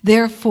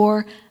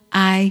 therefore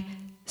I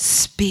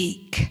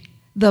speak.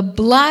 The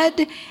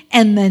blood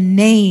and the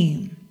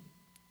name.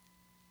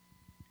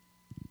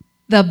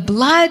 The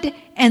blood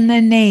and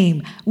the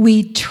name.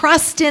 We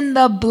trust in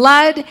the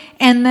blood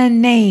and the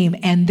name,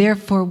 and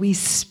therefore we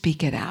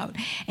speak it out.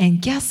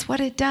 And guess what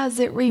it does?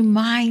 It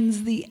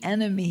reminds the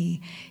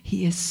enemy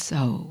he is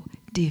so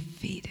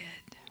defeated.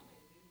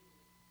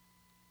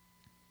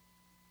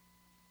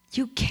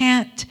 You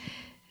can't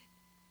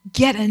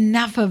get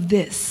enough of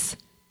this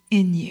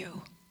in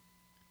you.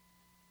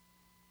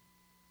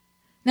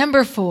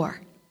 Number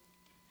 4,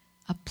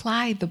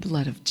 apply the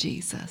blood of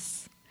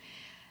Jesus.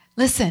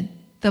 Listen,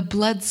 the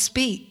blood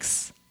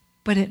speaks,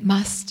 but it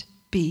must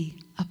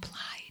be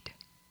applied.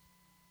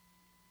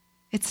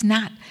 It's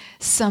not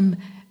some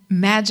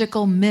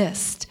magical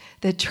mist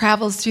that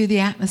travels through the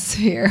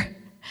atmosphere.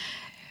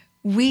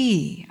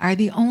 We are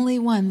the only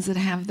ones that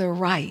have the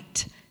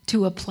right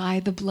to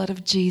apply the blood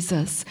of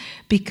Jesus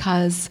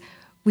because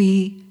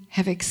we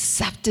have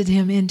accepted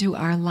him into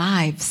our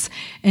lives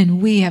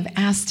and we have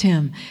asked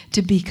him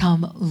to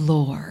become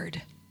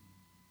Lord.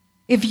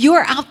 If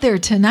you're out there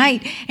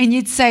tonight and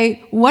you'd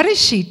say, what is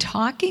she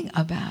talking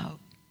about?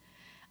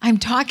 I'm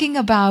talking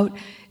about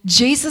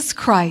Jesus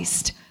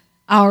Christ,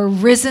 our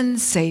risen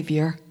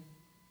Savior,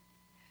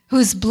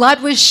 whose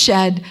blood was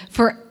shed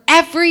for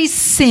every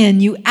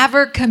sin you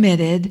ever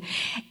committed,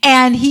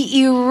 and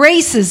he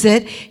erases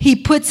it. He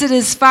puts it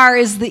as far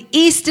as the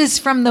east is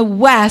from the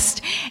west,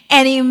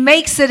 and he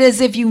makes it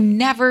as if you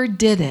never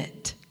did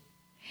it.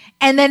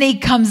 And then he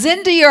comes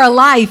into your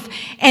life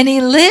and he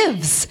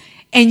lives,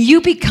 and you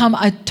become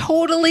a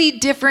totally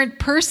different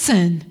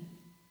person.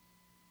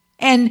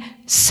 And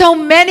so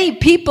many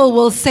people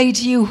will say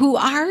to you, who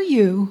are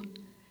you?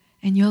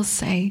 And you'll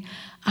say,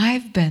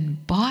 I've been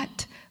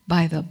bought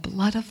by the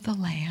blood of the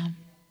Lamb.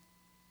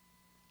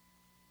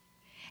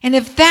 And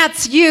if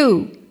that's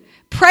you,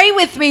 pray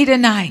with me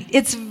tonight.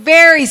 It's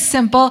very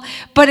simple,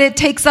 but it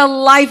takes a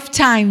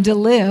lifetime to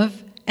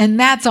live, and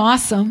that's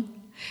awesome.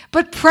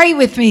 But pray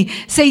with me.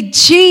 Say,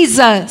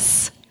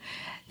 Jesus,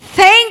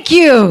 thank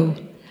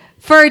you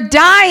for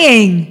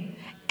dying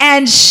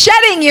and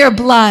shedding your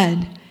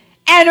blood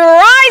and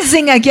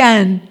rising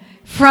again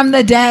from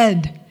the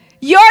dead.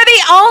 You're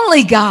the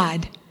only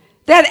God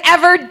that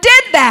ever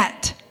did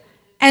that.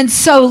 And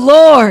so,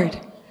 Lord,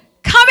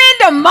 come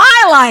into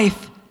my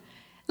life.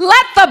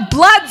 Let the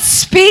blood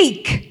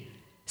speak.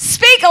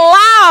 Speak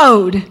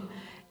loud.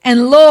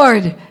 And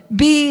Lord,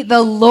 be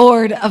the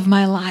Lord of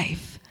my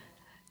life.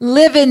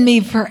 Live in me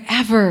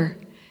forever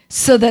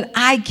so that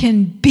I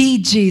can be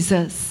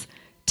Jesus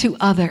to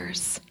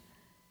others.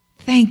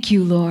 Thank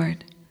you,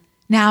 Lord.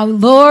 Now,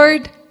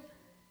 Lord,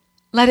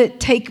 let it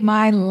take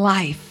my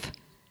life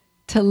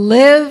to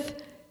live,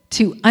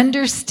 to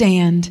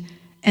understand,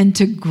 and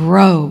to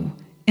grow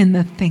in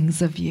the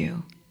things of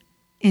you.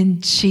 In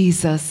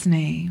Jesus'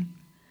 name.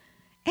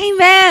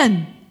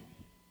 Amen.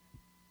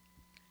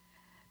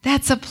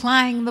 That's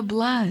applying the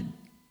blood.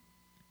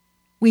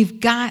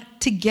 We've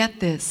got to get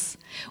this.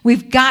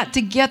 We've got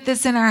to get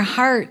this in our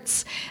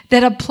hearts,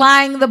 that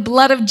applying the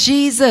blood of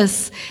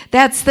Jesus,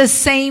 that's the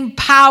same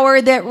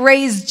power that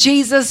raised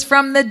Jesus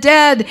from the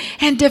dead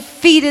and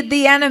defeated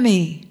the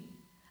enemy.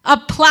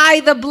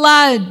 Apply the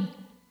blood.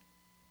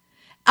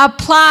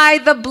 Apply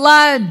the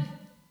blood.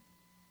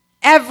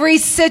 Every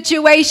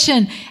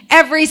situation,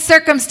 every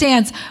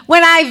circumstance.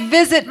 When I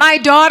visit my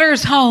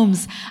daughter's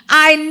homes,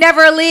 I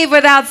never leave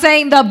without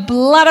saying the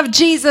blood of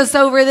Jesus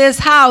over this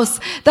house,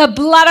 the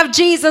blood of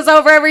Jesus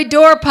over every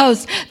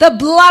doorpost, the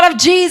blood of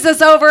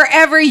Jesus over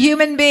every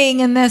human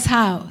being in this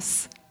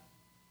house.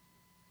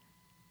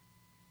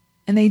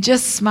 And they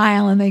just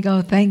smile and they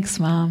go, thanks,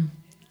 Mom.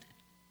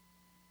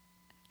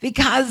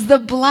 Because the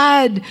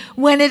blood,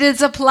 when it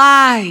is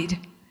applied,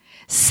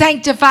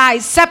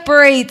 sanctifies,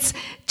 separates,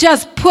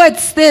 just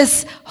puts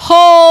this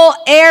whole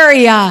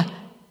area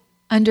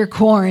under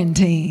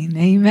quarantine.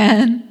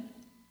 Amen.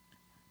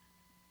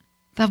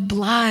 The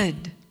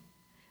blood.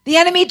 The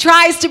enemy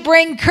tries to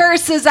bring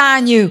curses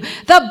on you.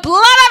 The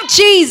blood of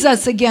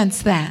Jesus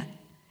against that.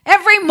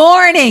 Every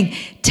morning,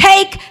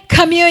 take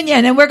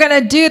communion, and we're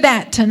going to do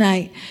that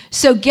tonight.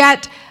 So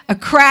get a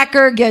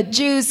cracker, get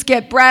juice,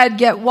 get bread,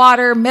 get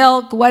water,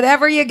 milk,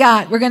 whatever you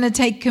got. We're going to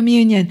take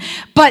communion.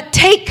 But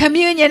take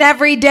communion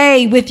every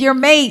day with your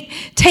mate.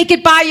 Take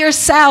it by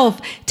yourself.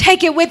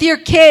 Take it with your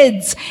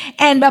kids.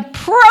 And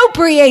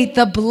appropriate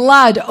the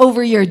blood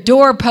over your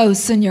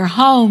doorposts and your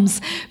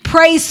homes.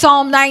 Pray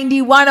Psalm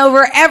 91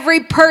 over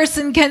every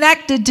person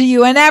connected to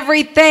you and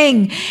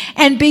everything.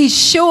 And be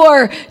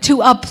sure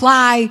to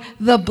apply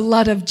the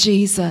blood of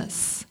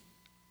Jesus.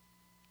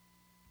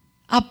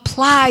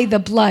 Apply the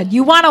blood.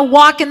 You want to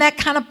walk in that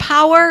kind of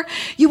power?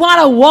 You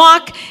want to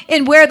walk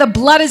in where the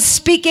blood is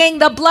speaking?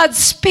 The blood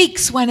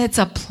speaks when it's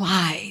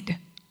applied.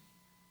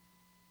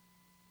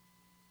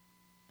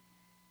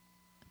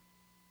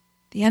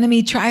 The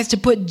enemy tries to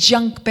put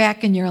junk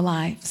back in your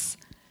lives.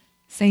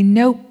 Say,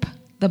 nope,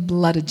 the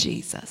blood of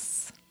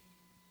Jesus.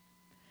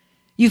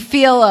 You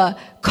feel a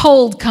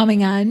cold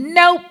coming on.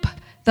 Nope,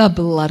 the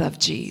blood of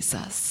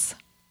Jesus.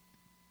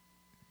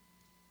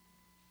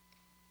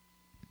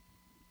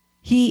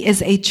 He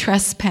is a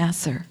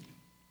trespasser.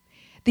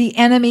 The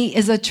enemy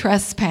is a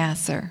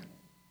trespasser.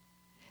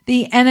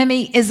 The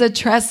enemy is a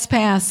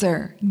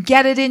trespasser.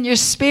 Get it in your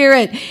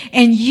spirit,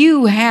 and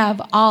you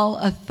have all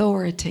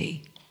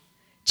authority.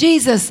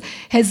 Jesus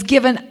has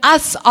given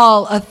us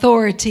all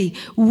authority.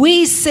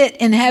 We sit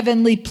in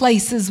heavenly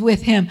places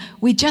with him.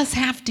 We just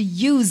have to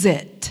use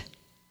it.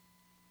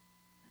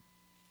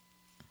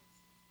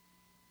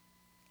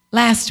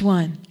 Last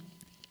one.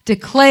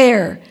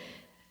 Declare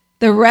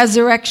the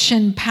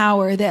resurrection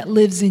power that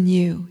lives in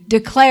you.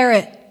 Declare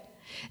it.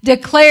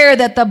 Declare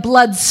that the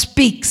blood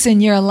speaks in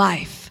your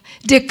life.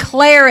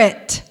 Declare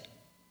it.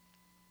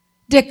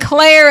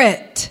 Declare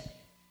it.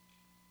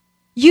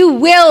 You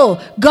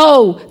will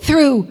go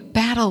through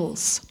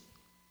battles.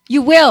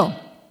 You will.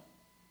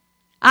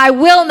 I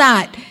will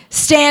not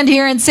stand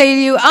here and say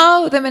to you,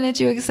 oh, the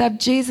minute you accept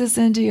Jesus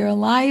into your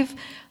life,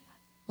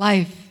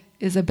 life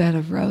is a bed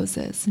of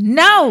roses.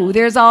 No,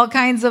 there's all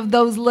kinds of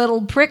those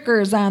little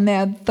prickers on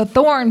the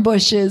thorn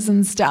bushes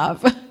and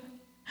stuff.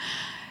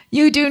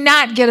 You do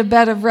not get a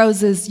bed of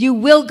roses. You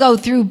will go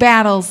through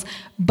battles,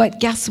 but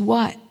guess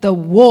what? The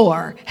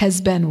war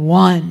has been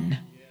won.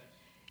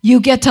 You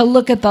get to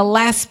look at the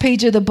last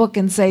page of the book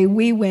and say,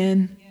 we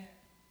win.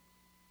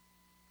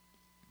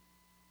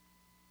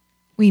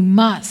 We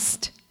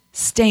must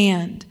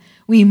stand.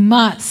 We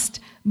must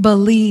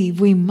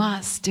believe. We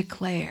must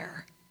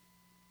declare.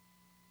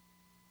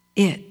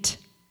 It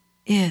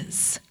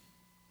is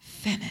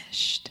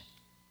finished.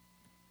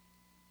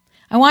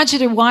 I want you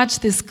to watch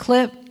this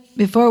clip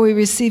before we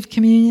receive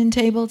communion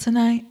table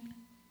tonight.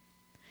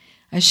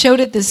 I showed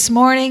it this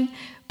morning,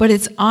 but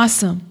it's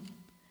awesome.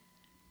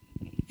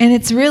 And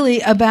it's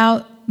really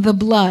about the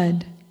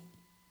blood.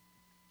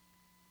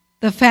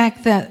 The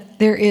fact that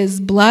there is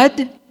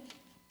blood,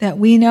 that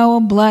we know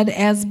blood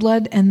as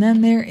blood, and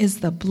then there is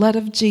the blood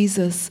of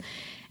Jesus.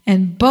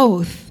 And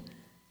both,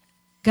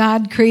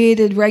 God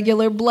created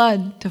regular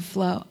blood to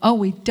flow. Oh,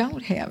 we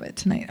don't have it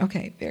tonight.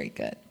 Okay, very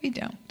good. We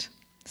don't.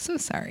 So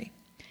sorry.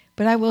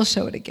 But I will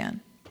show it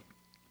again.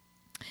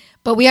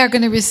 But we are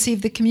going to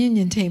receive the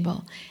communion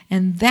table.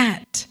 And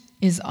that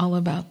is all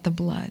about the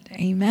blood.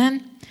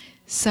 Amen?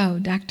 So,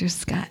 Dr.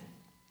 Scott,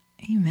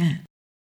 amen.